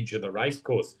the edge of the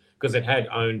racecourse because it had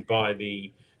owned by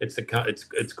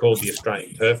it's called the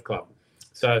Australian Turf Club.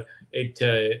 So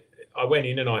I went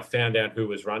in and I found out who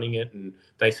was running it, and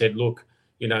they said, look,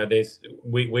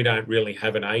 we don't really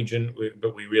have an agent,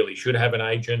 but we really should have an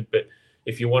agent. But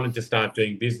if you wanted to start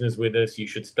doing business with us, you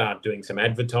should start doing some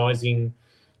advertising.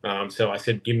 So I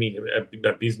said, give me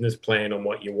a business plan on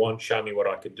what you want. Show me what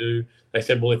I could do. They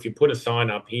said, well, if you put a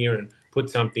sign up here and put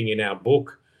something in our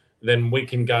book, then we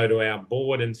can go to our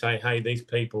board and say, hey, these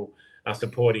people are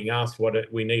supporting us.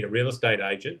 We need a real estate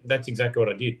agent. That's exactly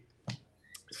what I did.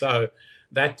 So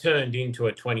that turned into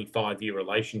a 25-year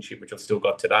relationship, which I've still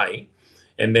got today.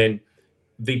 And then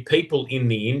the people in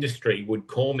the industry would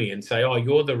call me and say, oh,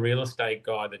 you're the real estate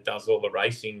guy that does all the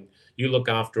racing. You look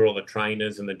after all the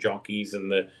trainers and the jockeys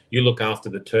and you look after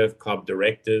the turf club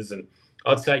directors. And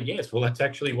I'd say, yes, well, that's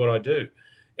actually what I do.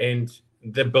 And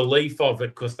the belief of it,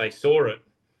 because they saw it.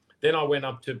 Then I went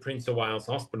up to Prince of Wales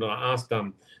Hospital. I asked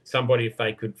somebody if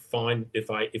they could find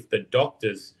if the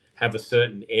doctors have a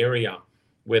certain area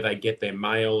where they get their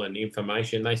mail and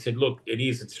information. They said, look,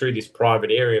 it's through this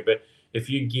private area, but if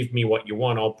you give me what you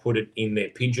want, I'll put it in their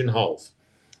pigeonholes.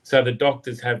 So the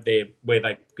doctors have where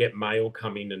they get mail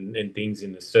come in and things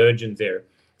in the surgeon's area.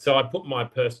 So I put my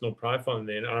personal profile in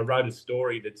there and I wrote a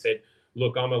story that said,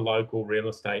 look, I'm a local real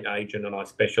estate agent and I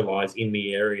specialise in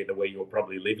the area where you're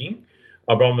probably living.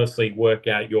 I've obviously worked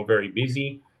out you're very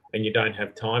busy and you don't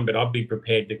have time, but I'd be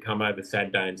prepared to come over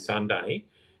Saturday and Sunday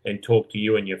and talk to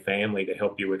you and your family to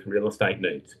help you with real estate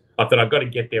needs. I thought I've got to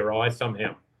get their eyes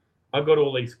somehow. I got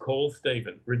all these calls,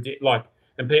 Stephen,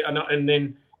 and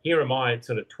then here am I at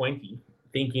sort of 20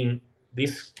 thinking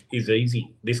this is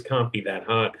easy. This can't be that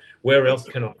hard. Where else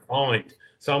can I find?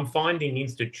 So I'm finding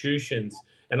institutions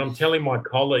and I'm telling my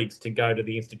colleagues to go to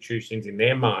the institutions in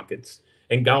their markets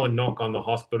and go and knock on the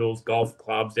hospitals, golf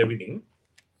clubs, everything.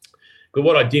 But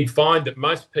what I did find that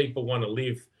most people want to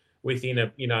live within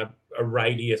a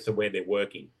radius of where they're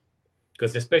working,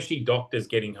 because especially doctors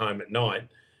getting home at night,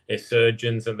 they're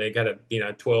surgeons and they got a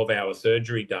 12-hour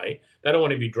surgery day. They don't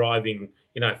want to be driving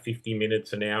 50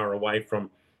 minutes an hour away from.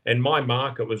 And my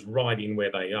market was right in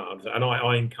where they are, and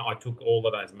I took all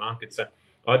of those markets. So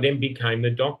I then became the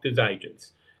doctors'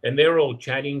 agents, and they're all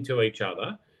chatting to each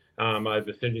other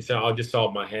over surgery. So I just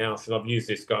sold my house, and I've used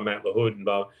this guy Matt LaHood,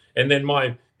 and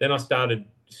then I started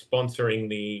sponsoring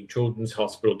the Children's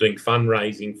Hospital, doing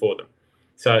fundraising for them.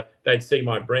 So they'd see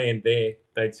my brand there,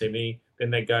 they'd see me, then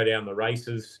they'd go down the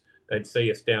races, they'd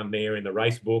see us down there in the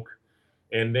race book,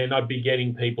 and then I'd be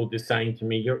getting people just saying to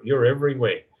me, you're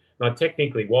everywhere. And I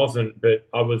technically wasn't, but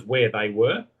I was where they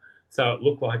were, so it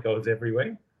looked like I was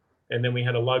everywhere. And then we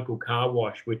had a local car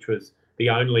wash, which was the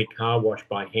only car wash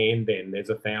by hand then. There's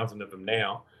 1,000 of them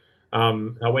now.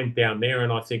 I went down there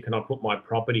and I said, can I put my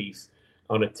properties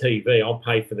on a TV? I'll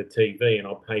pay for the TV and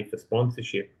I'll pay for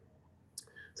sponsorship.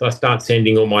 So I start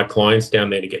sending all my clients down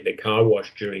there to get their car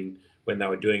wash when they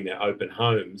were doing their open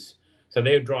homes. So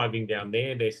they're driving down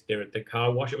there, they're at the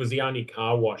car wash. It was the only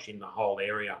car wash in the whole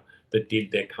area that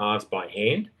did their cars by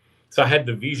hand. So I had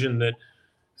the vision that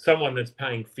someone that's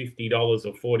paying $50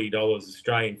 or $40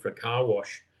 Australian for a car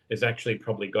wash has actually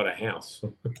probably got a house.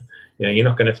 You're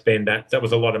not going to spend that. That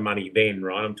was a lot of money then,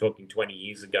 right? I'm talking 20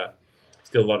 years ago.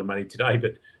 Still a lot of money today,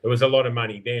 but it was a lot of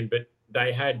money then. But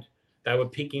they were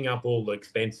picking up all the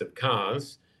expensive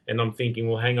cars, and I'm thinking,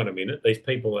 well, hang on a minute. These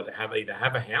people that either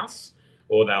have a house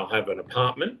or they'll have an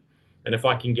apartment, and if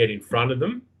I can get in front of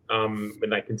them, when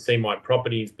they can see my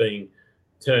properties being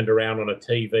turned around on a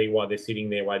TV while they're sitting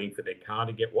there waiting for their car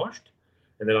to get washed,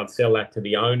 and then I'd sell that to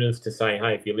the owners to say,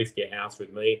 hey, if you list your house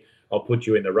with me, I'll put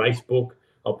you in the race book,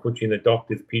 I'll put you in the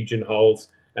doctor's pigeonholes,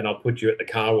 and I'll put you at the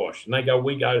car wash. And they go,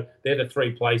 they're the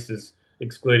 3 places,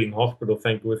 excluding hospital,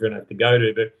 thank goodness we don't have to go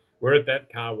to, but we're at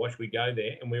that car wash, we go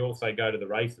there, and we also go to the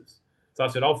races. So I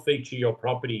said, I'll feature your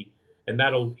property, and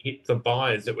that'll hit the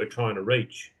buyers that we're trying to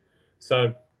reach.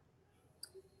 So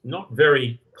not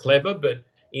very clever, but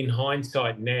in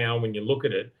hindsight now, when you look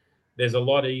at it, there's a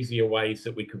lot easier ways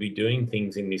that we could be doing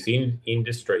things in this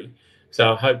industry.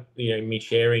 So I hope, me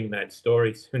sharing that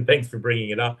story, and thanks for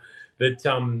bringing it up, but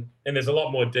and there's a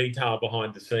lot more detail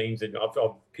behind the scenes, and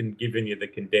I've given you the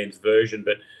condensed version,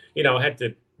 but, I had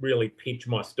to really pitch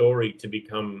my story to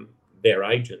become their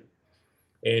agent.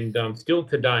 And still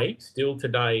today,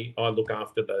 I look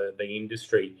after the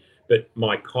industry, but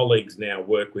my colleagues now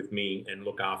work with me and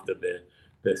look after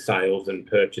the sales and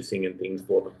purchasing and things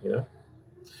for them,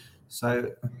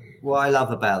 So what I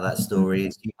love about that story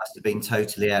is you must have been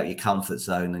totally out of your comfort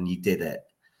zone and you did it.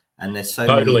 And there's so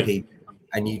many people,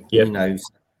 and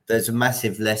there's a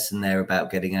massive lesson there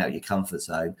about getting out of your comfort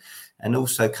zone. And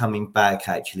also coming back,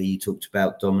 actually, you talked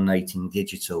about dominating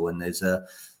digital, and there's the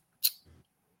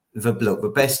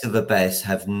best of the best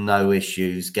have no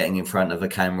issues getting in front of a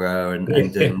camera and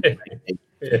doing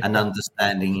and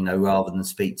understanding, rather than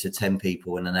speak to 10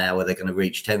 people in an hour, they're going to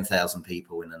reach 10,000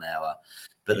 people in an hour.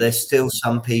 But there's still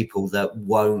some people that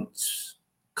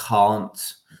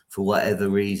can't, for whatever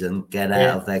reason, get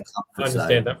out of their comfort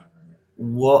zone. That.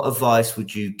 What advice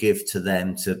would you give to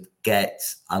them to get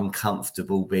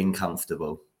uncomfortable being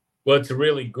comfortable? Well, it's a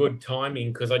really good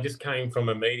timing, because I just came from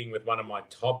a meeting with one of my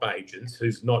top agents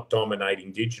who's not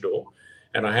dominating digital,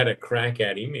 and I had a crack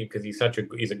at him because he's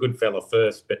a good fella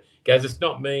first, but he goes, it's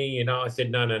not me. I said,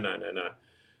 no.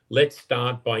 Let's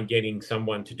start by getting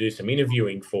someone to do some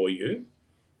interviewing for you.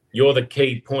 You're the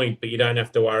key point, but you don't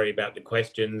have to worry about the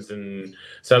questions. And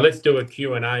so let's do a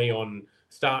Q&A on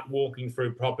start walking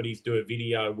through properties, do a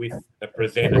video with a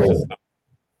presenter.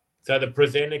 So the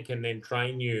presenter can then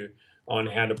train you on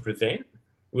how to present.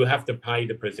 We'll have to pay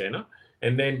the presenter.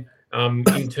 And then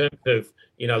in terms of,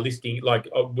 listing, like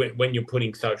when you're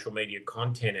putting social media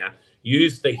content out,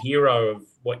 use the hero of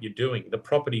what you're doing. The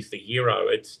property's the hero.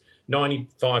 It's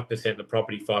 95% the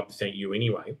property, 5% you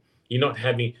anyway. You don't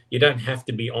have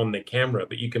to be on the camera,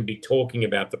 but you can be talking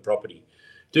about the property.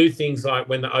 Do things like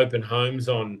when the open home's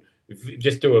on,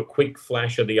 just do a quick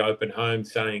flash of the open home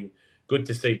saying, good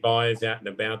to see buyers out and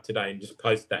about today, and just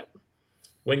post that.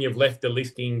 When you've left the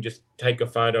listing, just take a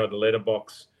photo of the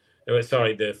letterbox,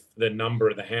 the number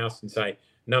of the house, and say,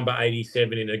 number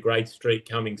 87 in a great street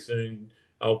coming soon.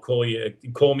 I'll call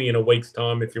me in a week's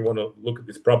time if you want to look at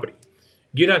this property.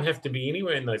 You don't have to be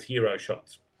anywhere in those hero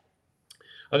shots.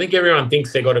 I think everyone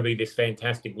thinks they've got to be this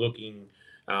fantastic looking,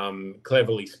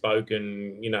 cleverly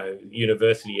spoken,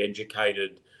 university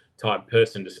educated type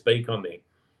person to speak on there.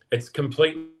 It's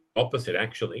completely opposite,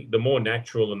 actually. The more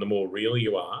natural and the more real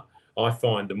you are, I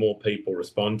find the more people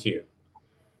respond to you.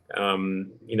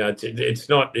 It's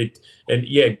not it. And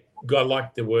yeah, I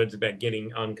like the words about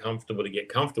getting uncomfortable to get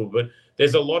comfortable, but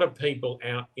there's a lot of people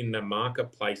out in the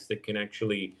marketplace that can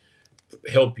actually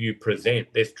help you present.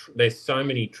 There's so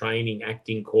many training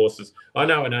acting courses. I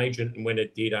know an agent when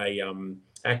it did a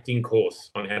acting course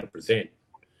on how to present.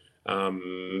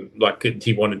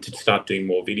 He wanted to start doing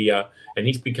more video, and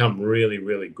he's become really,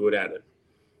 really good at it.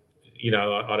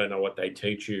 I don't know what they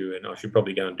teach you, and I should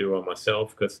probably go and do it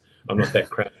myself because I'm not that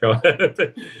crap.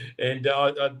 And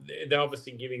they're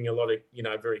obviously giving a lot of,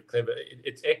 very clever.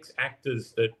 It's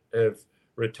ex-actors that have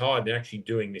retired. They're actually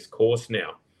doing this course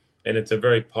now. And it's a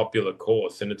very popular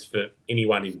course, and it's for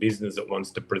anyone in business that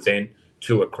wants to present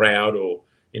to a crowd or,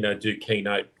 do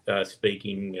keynote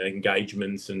speaking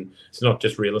engagements. And it's not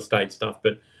just real estate stuff,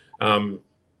 but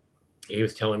he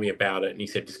was telling me about it, and he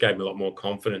said just gave me a lot more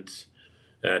confidence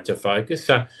to focus.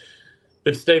 So,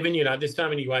 but Stephen, there's so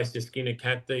many ways to skin a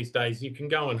cat these days. You can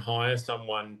go and hire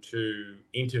someone to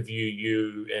interview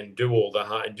you and do all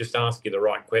just ask you the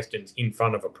right questions in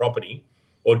front of a property,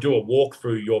 or do a walk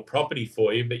through your property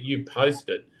for you, but you post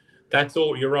it. That's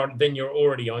all then you're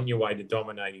already on your way to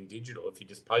dominating digital if you're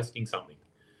just posting something.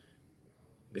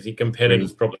 Because your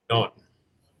competitors probably not.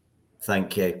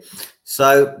 Thank you.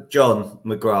 So, John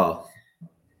McGrath,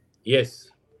 Yes.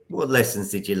 What lessons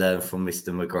did you learn from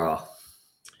Mr. McGrath?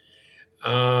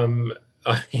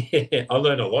 I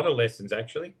learned a lot of lessons,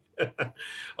 actually.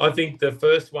 I think the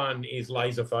first one is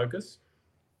laser focus.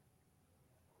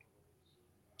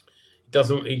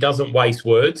 He doesn't waste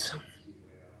words.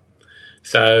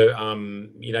 So,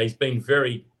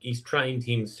 he's trained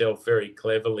himself very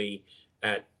cleverly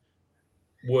at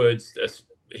words.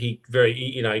 He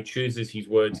chooses his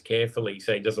words carefully,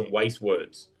 so he doesn't waste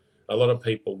words. A lot of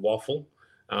people waffle.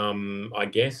 I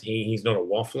guess he's not a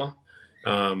waffler,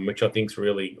 which I think is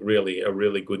really, really a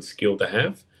really good skill to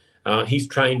have. He's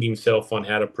trained himself on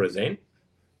how to present.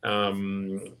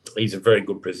 He's a very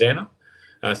good presenter.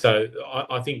 So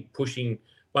I think pushing.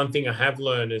 One thing I have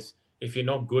learned is if you're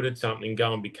not good at something,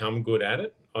 go and become good at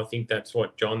it. I think that's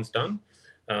what John's done.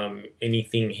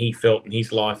 Anything he felt in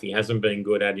his life he hasn't been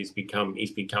good at, he's become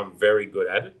very good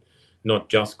at it, not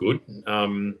just good.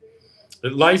 The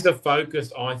laser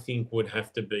focus, I think, would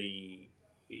have to be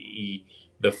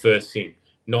the first thing.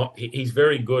 He's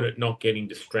very good at not getting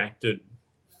distracted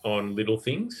on little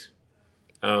things.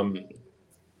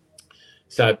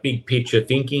 So big picture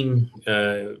thinking.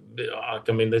 I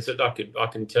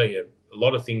can tell you a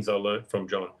lot of things I learned from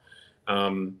John.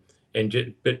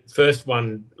 But first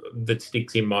one that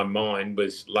sticks in my mind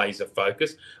was laser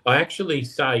focus. I actually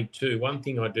say too, one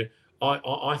thing I do,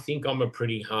 I think I'm a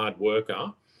pretty hard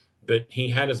worker, but he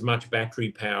had as much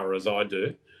battery power as I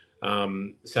do.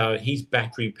 So his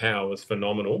battery power was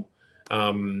phenomenal.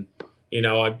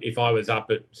 If I was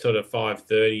up at sort of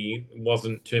 5:30, it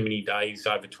wasn't too many days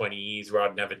over 20 years where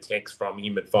I'd have a text from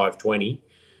him at 5:20,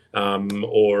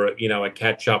 or a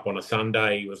catch up on a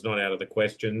Sunday was not out of the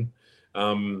question.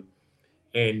 So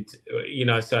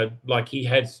like he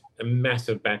has a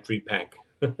massive battery pack,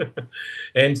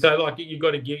 and so like you've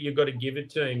got to give it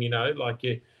to him.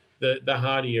 The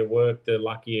harder you work, the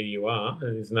luckier you are.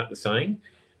 Isn't that the saying?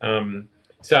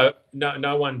 So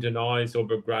no one denies or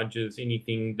begrudges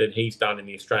anything that he's done in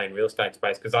the Australian real estate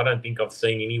space, because I don't think I've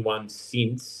seen anyone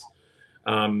since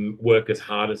work as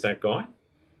hard as that guy.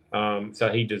 So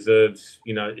he deserves,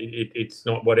 it's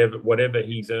not whatever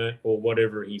he's earned or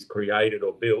whatever he's created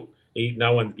or built.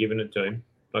 No one's given it to him.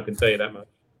 I can tell you that much.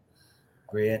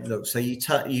 Brilliant. Look, so you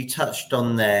touched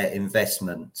on their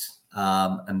investment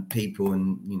and people,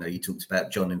 and you talked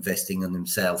about John investing in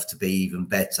himself to be even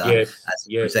better as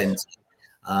a presenter.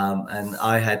 And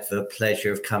I had the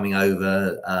pleasure of coming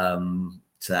over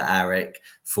to AREC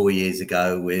 4 years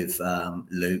ago with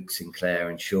Luke Sinclair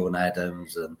and Sean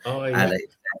Adams and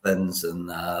Alex Evans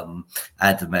and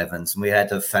Adam Evans, and we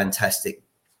had a fantastic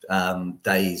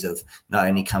days of not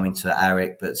only coming to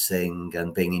AREC but seeing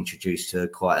and being introduced to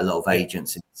quite a lot of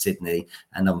agents in Sydney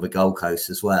and on the Gold Coast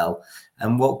as well.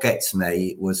 And what gets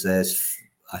me was there's,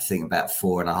 I think, about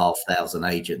 4,500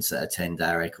 agents that attend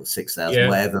AREC, or 6,000,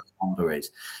 whatever the number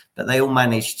is. But they all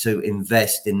manage to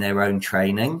invest in their own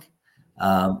training,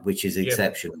 which is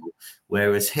exceptional.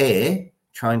 Whereas here,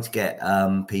 trying to get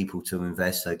people to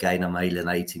invest, again, I'm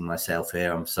alienating myself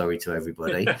here. I'm sorry to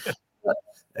everybody. But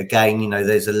again,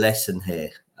 there's a lesson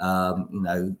here.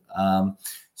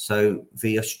 So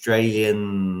the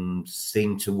Australians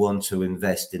seem to want to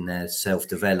invest in their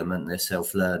self-development, their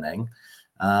self-learning.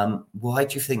 Why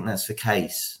do you think that's the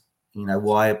case?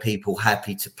 Why are people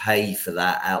happy to pay for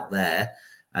that out there?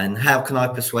 And how can I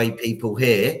persuade people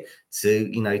here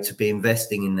to be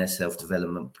investing in their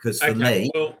self-development? Because for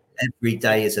me, every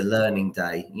day is a learning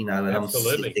day, and I'm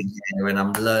sitting here and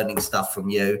I'm learning stuff from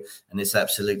you, and it's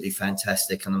absolutely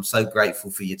fantastic. And I'm so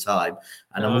grateful for your time.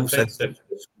 And I'm also,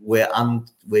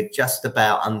 we're just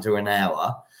about under an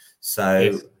hour.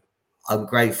 So I'm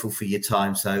grateful for your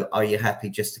time. So are you happy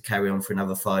just to carry on for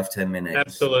another 5-10 minutes?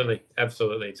 Absolutely.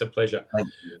 It's a pleasure. Thank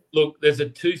you. Look, there's a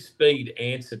 2-speed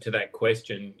answer to that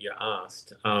question you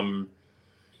asked.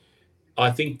 I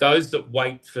think those that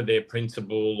wait for their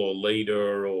principal or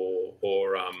leader or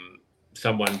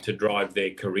someone to drive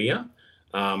their career,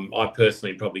 I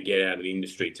personally probably get out of the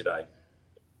industry today.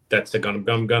 I'm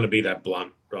going to be that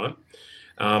blunt, right?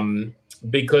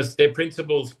 Because their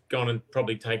principal's gone and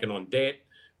probably taken on debt,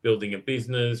 building a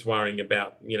business, worrying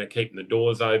about keeping the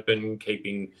doors open,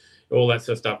 keeping all that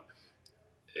sort of stuff.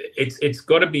 It's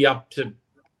got to be up to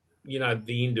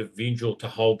the individual to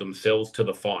hold themselves to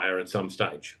the fire at some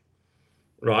stage,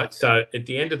 right? So at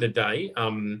the end of the day,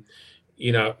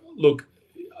 look,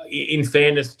 in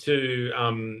fairness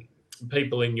to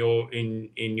people in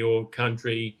your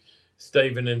country,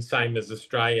 Stephen, and same as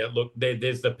Australia, look,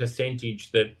 there's the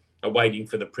percentage that are waiting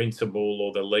for the principal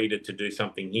or the leader to do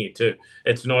something here too.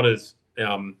 It's not as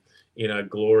as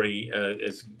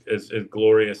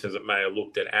glorious as it may have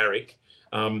looked at AREC,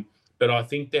 But I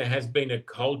think there has been a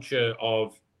culture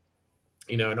of,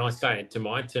 and I say it to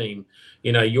my team,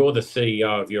 you're the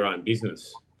CEO of your own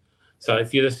business. So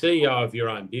if you're the CEO of your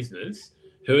own business,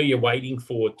 who are you waiting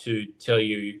for to tell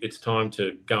you it's time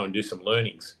to go and do some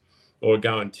learnings, or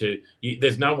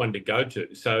there's no one to go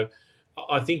to. So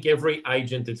I think every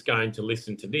agent that's going to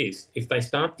listen to this, if they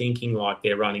start thinking like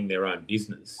they're running their own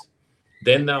business,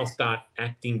 then they'll start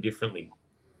acting differently.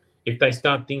 If they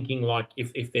start thinking like,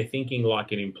 if they're thinking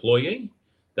like an employee,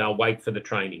 they'll wait for the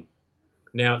training.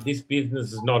 Now, this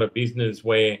business is not a business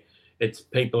where it's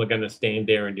people are going to stand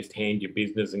there and just hand you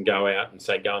business and go out and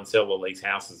say, go and sell all these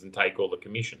houses and take all the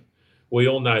commission. We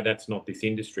all know that's not this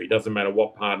industry. It doesn't matter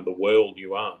what part of the world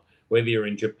you are, whether you're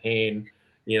in Japan,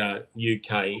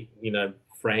 UK,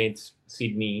 France,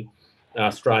 Sydney,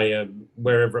 Australia,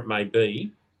 wherever it may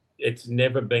be. It's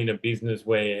never been a business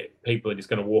where people are just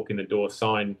going to walk in the door,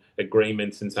 sign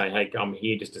agreements and say, hey, I'm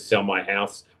here just to sell my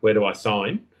house. Where do I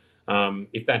sign?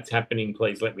 If that's happening,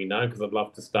 please let me know, because I'd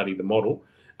love to study the model.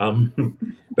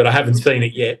 But I haven't seen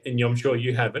it yet, and I'm sure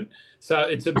you haven't. So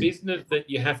it's a business that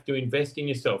you have to invest in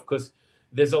yourself, because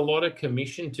there's a lot of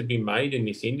commission to be made in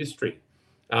this industry.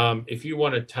 If you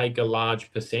want to take a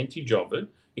large percentage of it,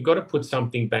 you've got to put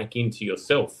something back into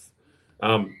yourself.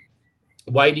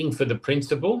 Waiting for the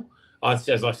principal, as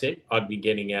I said, I'd be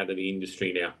getting out of the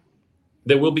industry now.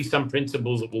 There will be some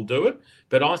principals that will do it,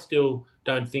 but I still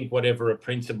don't think whatever a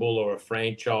principal or a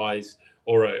franchise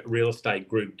or a real estate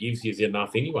group gives you is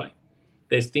enough anyway.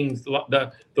 There's things like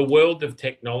the world of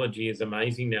technology is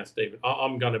amazing now, Stephen.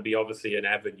 I'm going to be obviously an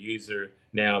avid user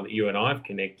now that you and I have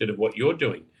connected of what you're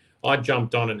doing. I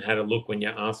jumped on and had a look when you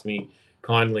asked me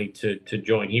kindly to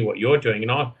join here what you're doing,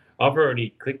 and I've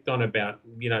already clicked on about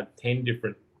 10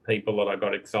 different people that I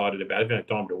got excited about. I haven't had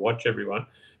time to watch everyone,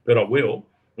 but I will.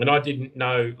 And I didn't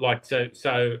know,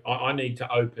 so I need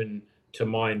to open to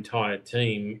my entire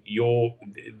team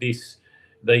these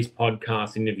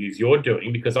podcast interviews you're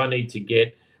doing, because I need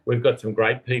to we've got some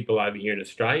great people over here in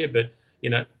Australia, but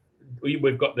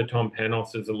we've got the Tom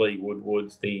Panoses, the Lee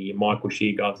Woodwards, the Michael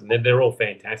Shear guys, and they're all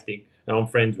fantastic, and I'm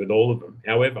friends with all of them.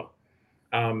 However,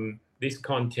 this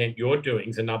content you're doing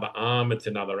is another arm, it's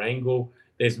another angle.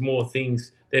 There's more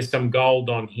things. There's some gold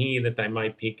on here that they may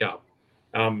pick up.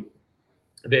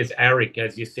 There's ARIC,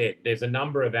 as you said. There's a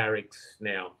number of ARICs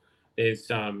now.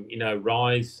 There's,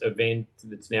 Rise event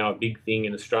that's now a big thing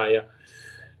in Australia.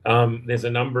 There's a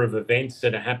number of events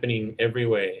that are happening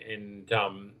everywhere, and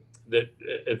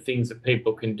that things that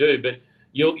people can do. But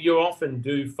you often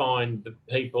do find the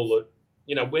people that,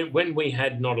 when we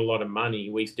had not a lot of money,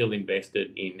 we still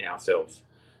invested in ourselves,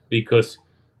 because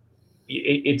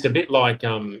it's a bit like,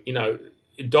 a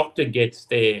doctor gets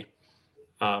their,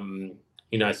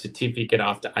 certificate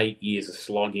after 8 years of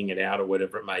slogging it out or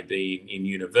whatever it may be in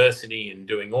university and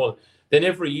doing all. Then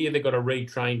every year they've got to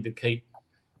retrain to keep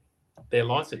their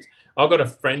license. I've got a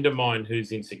friend of mine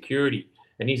who's in security,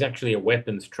 and he's actually a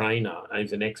weapons trainer.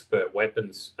 He's an expert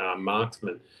weapons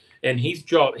marksman. And his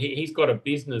job, he's got a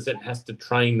business that has to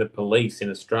train the police in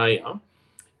Australia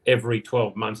every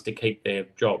 12 months to keep their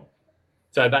job.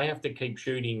 So they have to keep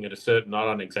shooting at a certain, I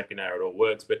don't exactly know how it all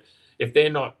works, but if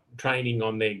they're not training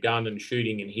on their gun and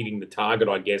shooting and hitting the target,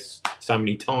 I guess, so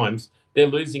many times, they're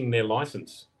losing their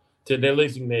license. So they're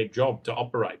losing their job to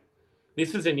operate.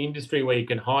 This is an industry where you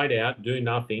can hide out, do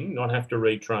nothing, not have to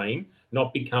retrain,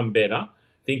 not become better,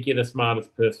 think you're the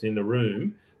smartest person in the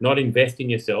room, not invest in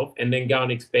yourself, and then go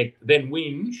and then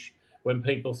whinge when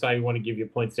people say we want to give you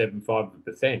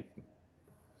 0.75%.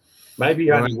 Maybe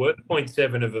you're only worth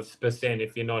 0.7%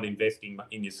 if you're not investing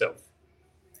in yourself.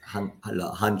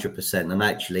 100%. And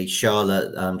actually,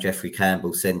 Charlotte Jeffrey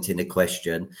Campbell sent in a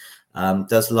question.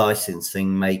 Does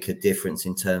licensing make a difference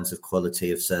in terms of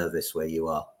quality of service where you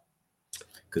are?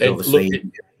 Because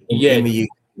obviously,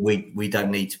 we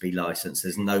don't need to be licensed.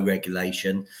 There's no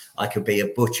regulation. I could be a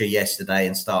butcher yesterday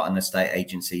and start an estate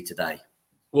agency today.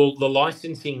 Well, the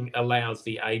licensing allows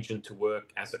the agent to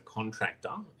work as a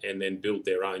contractor and then build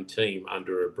their own team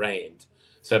under a brand.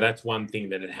 So that's one thing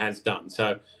that it has done.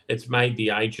 So it's made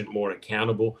the agent more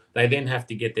accountable. They then have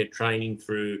to get their training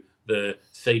through the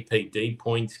CPD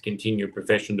points, continued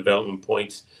professional development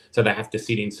points. So they have to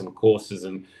sit in some courses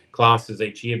and classes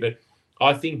each year. But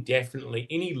I think definitely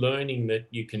any learning that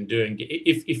you can do, and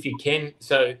if you can,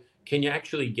 so can you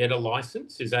actually get a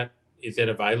license? Is that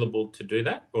available to do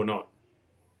that or not?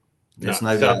 There's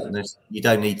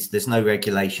no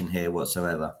regulation here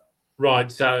whatsoever.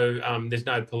 Right. So there's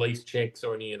no police checks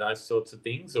or any of those sorts of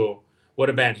things. Or what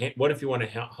if you want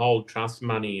to hold trust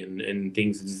money and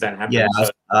things? Does that happen? Yeah,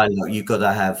 you've got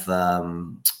to have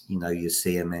your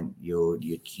CMM,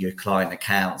 your client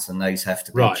accounts, and those have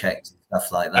to be Right. checked and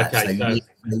stuff like that. Okay,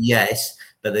 so yes,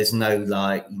 but there's no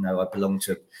like, I belong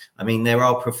to. I mean, there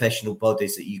are professional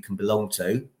bodies that you can belong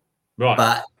to, right.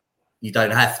 but you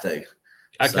don't have to.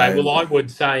 Okay, well, I would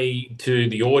say to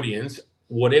the audience,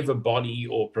 whatever body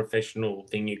or professional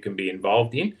thing you can be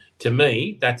involved in, to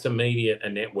me, that's immediate a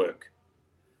network.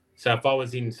 So if I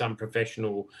was in some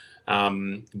professional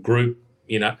group,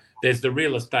 there's the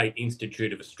Real Estate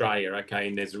Institute of Australia, okay,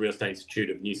 and there's the Real Estate Institute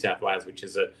of New South Wales, which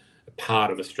is a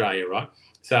part of Australia, right?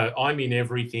 So I'm in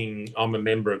everything. I'm a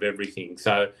member of everything.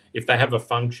 So if they have a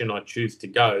function I choose to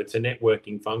go, it's a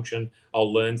networking function.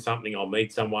 I'll learn something. I'll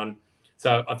meet someone.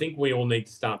 So I think we all need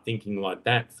to start thinking like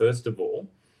that, first of all.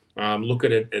 Look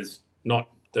at it as not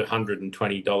the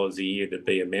 $120 a year to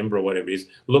be a member or whatever it is.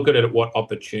 Look at it at what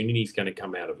opportunity is going to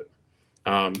come out of it.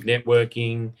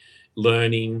 Networking,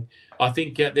 learning. I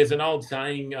think there's an old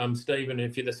saying, Stephen,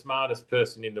 if you're the smartest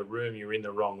person in the room, you're in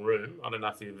the wrong room. I don't know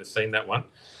if you've ever seen that one.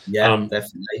 Yeah,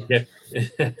 definitely.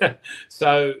 Yeah.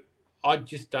 So I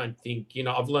just don't think,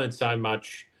 I've learned so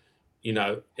much,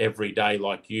 every day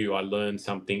like you. I learn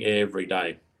something every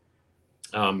day.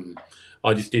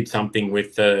 I just did something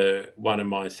with one of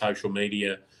my social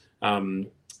media and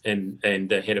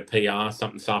the head of PR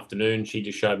something this afternoon. She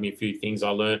just showed me a few things I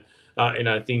learned.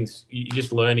 Things you're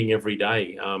just learning every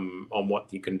day on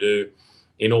what you can do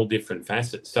in all different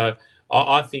facets. So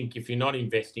I think if you're not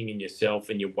investing in yourself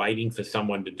and you're waiting for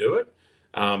someone to do it,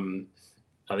 I think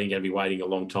you're going to be waiting a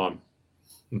long time.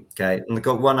 Okay, and I've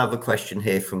got one other question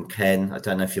here from Ken. I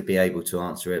don't know if you'll be able to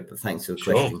answer it, but thanks for the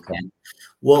question, Ken.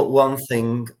 What one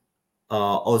thing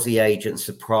our Aussie agents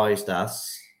surprised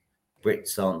us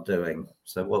Brits aren't doing?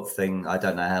 So what thing? I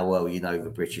don't know how well you know the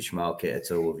British market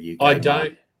at all, the UK I don't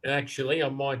market. actually. I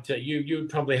might. You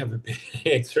probably have a better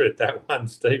answer at that one,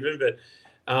 Stephen. But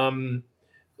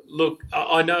look,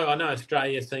 I know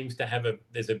Australia seems to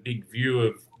there's a big view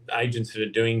of agents that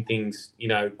are doing things,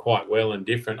 quite well and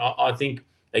different. I think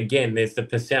again, there's the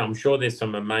percent. I'm sure there's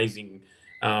some amazing,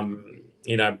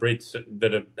 Brits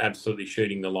that are absolutely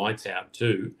shooting the lights out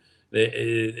too.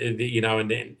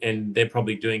 And they're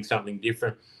probably doing something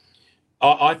different.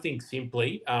 I think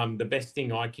simply the best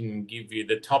thing I can give you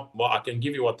I can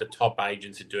give you what the top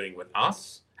agents are doing with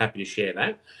us. Happy to share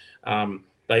that.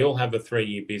 They all have a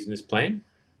 3-year business plan.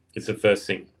 It's the first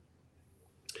thing.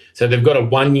 So they've got a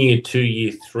 1-year,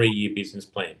 2-year, 3-year business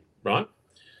plan, right?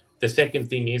 The second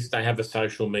thing is they have a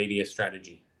social media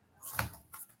strategy,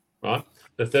 right?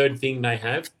 The third thing they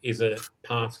have is a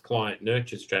past client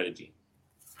nurture strategy.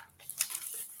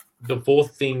 The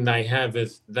fourth thing they have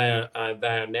is they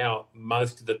are now,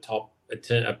 most of the top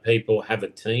people have a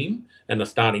team and are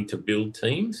starting to build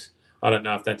teams. I don't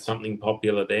know if that's something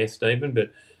popular there, Stephen,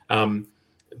 but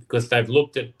because they've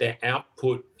looked at their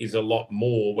output is a lot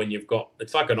more when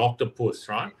it's like an octopus,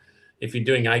 right? If you're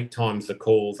doing 8 times the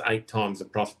calls, 8 times the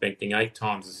prospecting, 8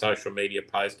 times the social media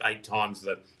post, 8 times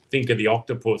think of the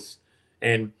octopus,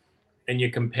 and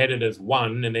your competitors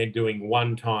 1 and they're doing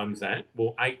 1 times that,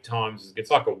 well, 8 times, it's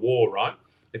like a war, right?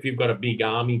 If you've got a big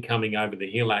army coming over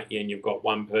the hill at you and you've got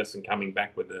one person coming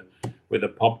back with a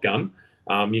pop gun,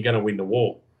 you're going to win the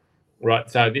war, right?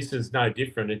 So this is no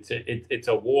different. It's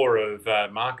a war of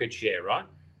market share, right?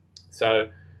 So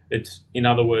it's, in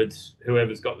other words,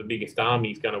 whoever's got the biggest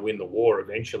army is going to win the war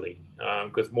eventually,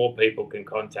 because more people can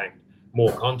contact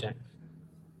more contacts.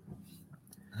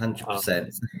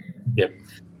 100%. Yep.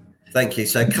 Thank you.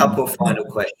 So a couple of final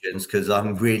questions, because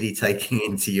I'm really taking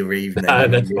into your evening. No,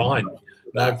 that's fine.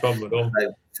 No problem at all.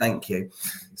 So, thank you.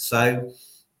 So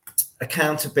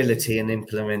accountability and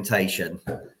implementation.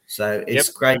 So it's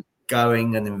great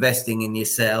going and investing in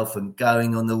yourself and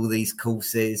going on all these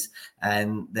courses,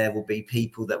 and there will be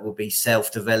people that will be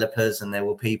self-developers and there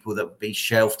will people that will be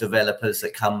shelf developers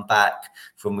that come back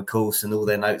from the course and all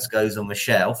their notes goes on the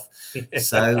shelf.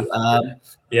 So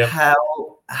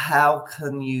how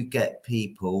can you get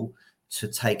people to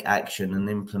take action and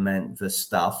implement the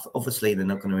stuff? Obviously, they're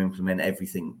not going to implement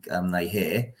everything they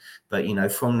hear, but,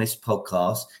 from this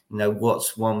podcast,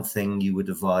 what's one thing you would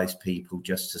advise people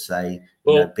just to say,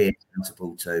 be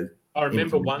accountable to? I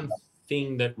remember one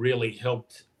thing that really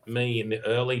helped me in the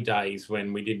early days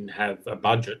when we didn't have a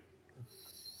budget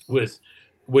was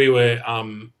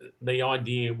the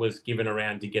idea was given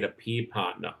around to get a peer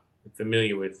partner.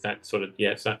 Familiar with that sort of,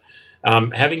 so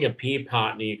having a peer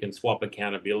partner you can swap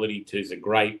accountability to is a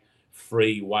great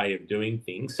free way of doing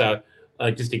things. So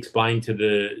just explain to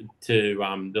the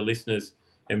listeners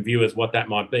and viewers what that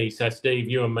might be. So Steve,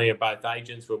 you and me are both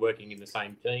agents. We're working in the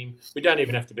same team. We don't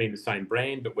even have to be in the same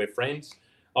brand, but we're friends.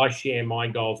 I share my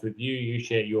goals with you. You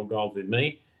share your goals with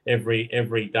me.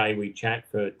 every day we chat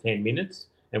for 10 minutes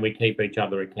and we keep each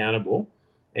other accountable.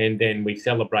 And then we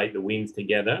celebrate the wins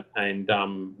together, and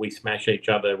we smash each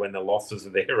other when the losses are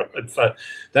there. Right? So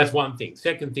that's one thing.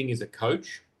 Second thing is a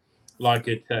coach. Like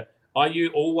I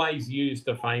always use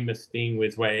the famous thing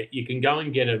with where you can go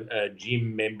and get a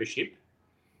gym membership,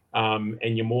 and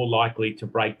you're more likely to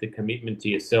break the commitment to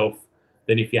yourself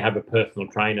than if you have a personal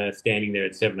trainer standing there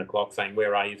at 7 o'clock saying,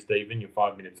 "Where are you, Stephen? You're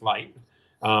 5 minutes late."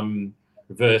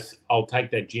 Versus, I'll take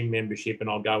that gym membership and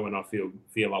I'll go when I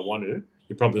feel I want to.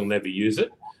 You probably will never use it.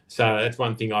 So that's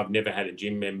one thing. I've never had a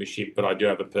gym membership, but I do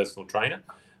have a personal trainer.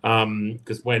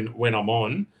 Because when I'm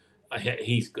on,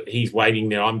 he's waiting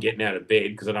there. I'm getting out of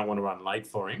bed because I don't want to run late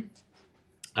for him.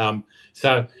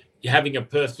 So having a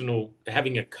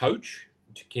coach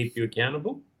to keep you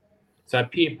accountable. So a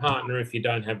peer partner if you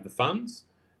don't have the funds,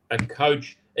 a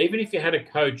coach, even if you had a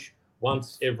coach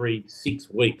once every 6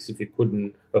 weeks, if you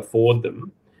couldn't afford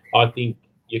them, I think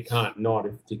you can't not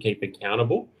to keep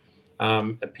accountable.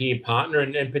 A peer partner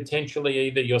and potentially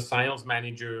either your sales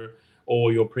manager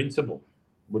or your principal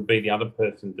would be the other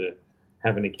person to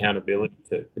have an accountability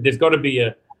to. But there's got to be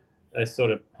a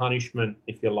sort of punishment,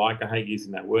 if you like. I hate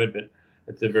using that word, but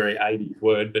it's a very 80s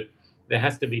word. But there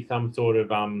has to be some sort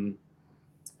of,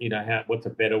 what's a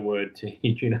better word to,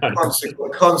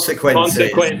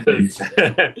 consequences.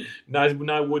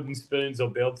 No wooden spoons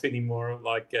or belts anymore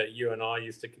like you and I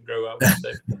used to grow up with.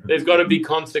 So there's got to be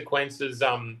consequences.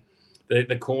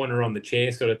 The corner on the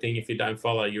chair sort of thing if you don't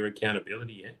follow your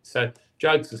accountability. Yeah? So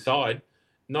jokes aside,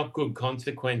 not good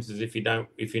consequences if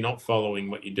you're not following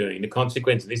what you're doing. The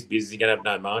consequence of this business, you're going to have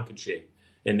no market share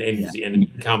and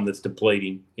income that's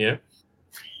depleting. Yeah.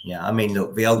 Yeah, I mean,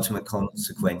 look, the ultimate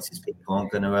consequence is people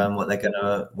aren't going to earn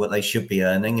what they should be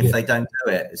earning if they don't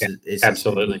do it. It's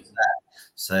absolutely.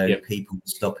 So people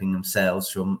stopping themselves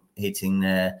from hitting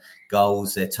their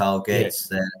goals, their targets,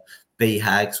 their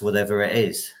BHAGs, whatever it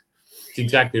is. That's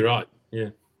exactly right. Yeah.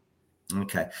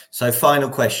 Okay. So final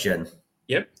question.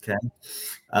 Yep. Okay.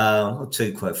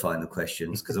 Two final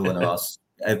questions because I want to ask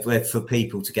for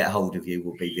people to get hold of you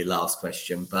will be the last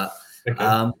question. But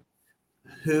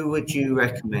who would you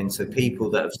recommend? So people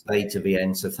that have stayed to the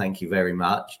end, so thank you very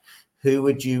much. Who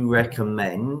would you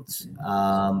recommend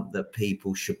that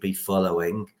people should be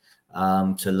following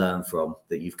to learn from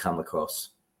that you've come across?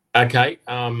 Okay.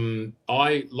 I've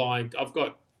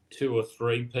got 2 or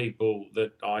 3 people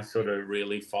that I sort of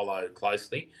really follow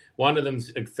closely. One of them's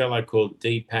a fellow called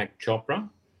Deepak Chopra.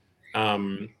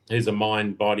 He's a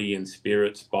mind, body, and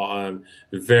spirit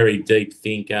very deep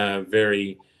thinker,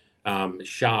 very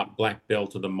sharp black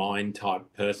belt of the mind type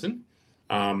person.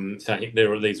 So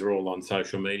these are all on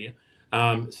social media.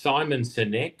 Simon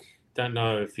Sinek, don't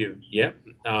know if you,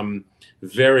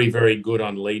 very, very good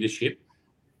on leadership,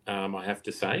 I have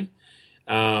to say.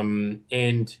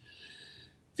 And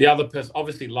the other person,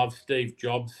 obviously, loves Steve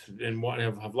Jobs, and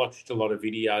I've watched a lot of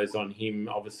videos on him.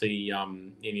 Obviously,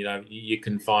 and you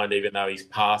can find, even though he's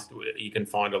passed, you can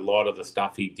find a lot of the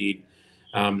stuff he did.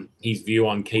 His view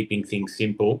on keeping things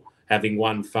simple, having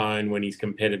one phone when his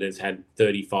competitors had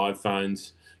 35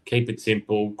 phones. Keep it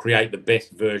simple. Create the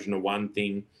best version of one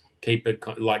thing. Keep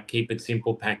it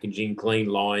simple packaging, clean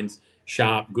lines,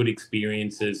 sharp, good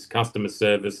experiences, customer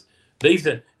service. You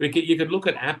could look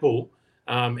at Apple.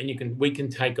 And we can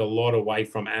take a lot away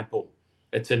from Apple.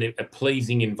 It's a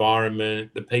pleasing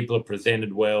environment. The people are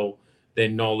presented well. They're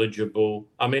knowledgeable.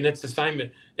 I mean, it's the same.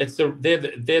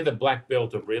 They're the black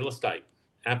belt of real estate.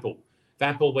 Apple. If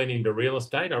Apple went into real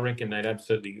estate, I reckon they'd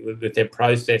absolutely, with their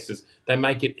processes, they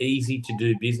make it easy to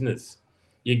do business.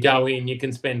 You go in, you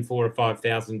can spend $4,000 or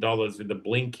 $5,000 with a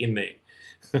blink in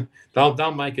there.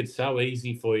 They'll make it so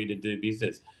easy for you to do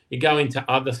business. You go into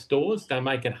other stores, they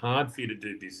make it hard for you to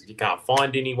do business. You can't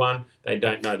find anyone. They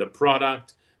don't know the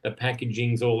product. The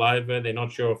packaging's all over. They're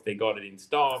not sure if they got it in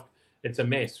stock. It's a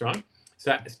mess, right?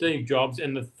 So Steve Jobs.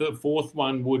 And the fourth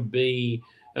one would be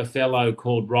a fellow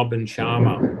called Robin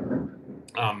Sharma.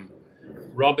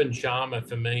 Robin Sharma,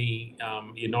 for me,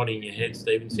 you're nodding your head,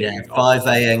 Stephen. 5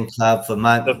 a.m. Club, the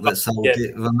monk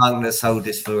that sold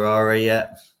this Ferrari,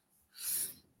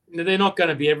 They're not going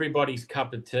to be everybody's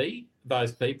cup of tea,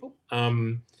 those people.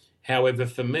 However,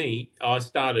 for me, I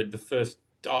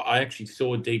actually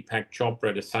saw Deepak Chopra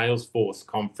at a Salesforce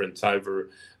conference over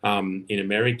in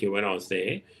America when I was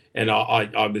there. And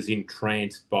I was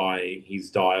entranced by his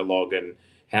dialogue and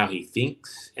how he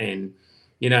thinks. And,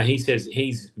 he says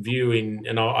his view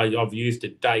and I've used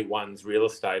it day one's real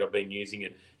estate. I've been using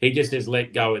it. He just says,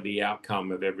 let go of the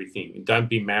outcome of everything. Don't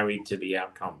be married to the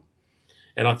outcome.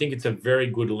 And I think it's a very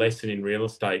good lesson in real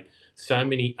estate. so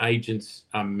many agents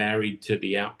are married to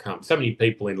the outcome. So many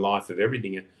people in life of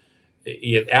everything,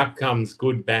 outcomes,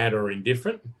 good, bad, or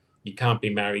indifferent. You can't be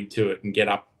married to it and get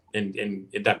up and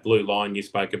that blue line you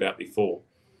spoke about before.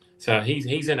 So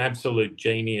he's an absolute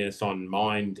genius on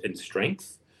mind and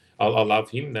strength. I love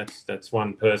him. That's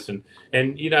one person,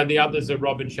 and the others are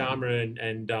Robert Sharma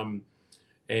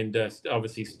and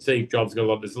obviously Steve Jobs got a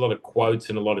lot. There's a lot of quotes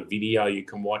and a lot of video you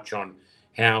can watch on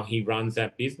how he runs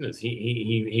that business.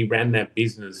 He ran that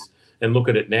business, and look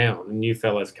at it now. The new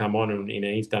fella's come on, and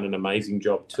he's done an amazing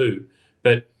job too.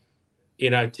 But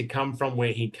to come from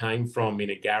where he came from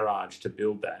in a garage to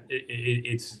build that,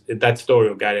 it's that story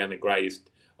will go down the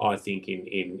greatest, I think,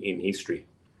 in history.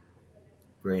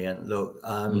 Brilliant. Look,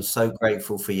 I'm so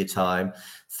grateful for your time.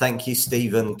 Thank you,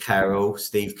 Steve Carroll.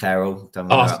 Steve Carroll,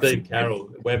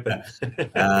 weapon.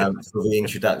 For the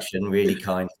introduction. Really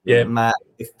kind. Yeah. Matt,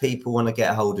 if people want to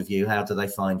get a hold of you, how do they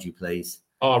find you, please?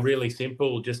 Oh, really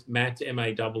simple. Just Matt,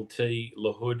 M-A-T-T,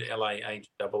 Lahood,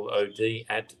 L-A-H-O-O-D,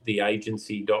 at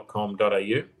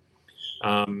theagency.com.au.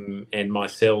 And my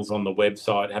cell's on the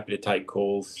website. Happy to take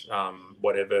calls,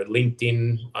 whatever.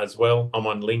 LinkedIn as well. I'm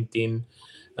on LinkedIn.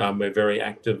 We're very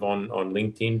active on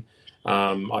LinkedIn.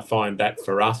 I find that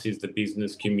for us is the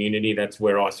business community. That's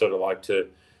where I sort of like to,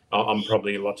 I'm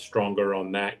probably a lot stronger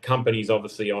on that. Companies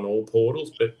obviously on all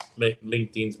portals, but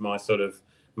LinkedIn's my sort of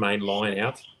main line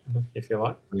out, if you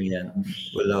like. Brilliant.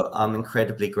 Well, look, I'm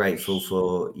incredibly grateful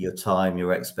for your time,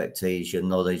 your expertise, your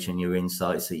knowledge and your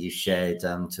insights that you shared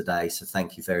today. So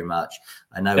thank you very much.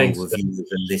 I know all the viewers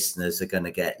and listeners are going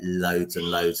to get loads and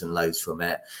loads and loads from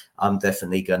it. I'm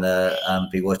definitely going to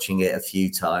be watching it a few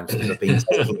times because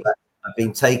I've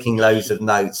been taking loads of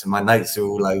notes, and my notes are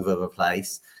all over the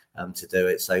place to do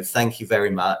it. So thank you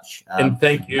very much. And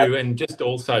thank you. And just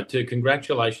also too,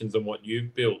 congratulations on what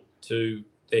you've built too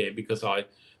there, because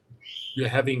you're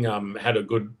having had a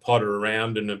good potter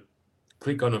around and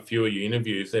click on a few of your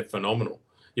interviews. They're phenomenal.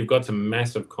 You've got some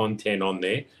massive content on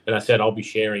there, and I said I'll be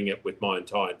sharing it with my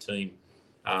entire team.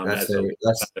 That's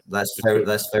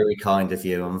very kind of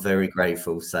you. I'm very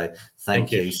grateful. So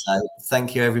thank you. So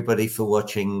thank you everybody for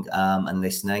watching and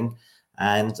listening.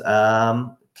 And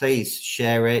please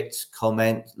share it,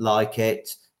 comment, like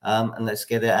it, and let's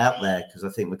get it out there, because I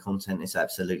think the content is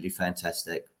absolutely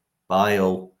fantastic. Bye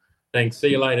all. Thanks. See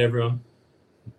you later, everyone.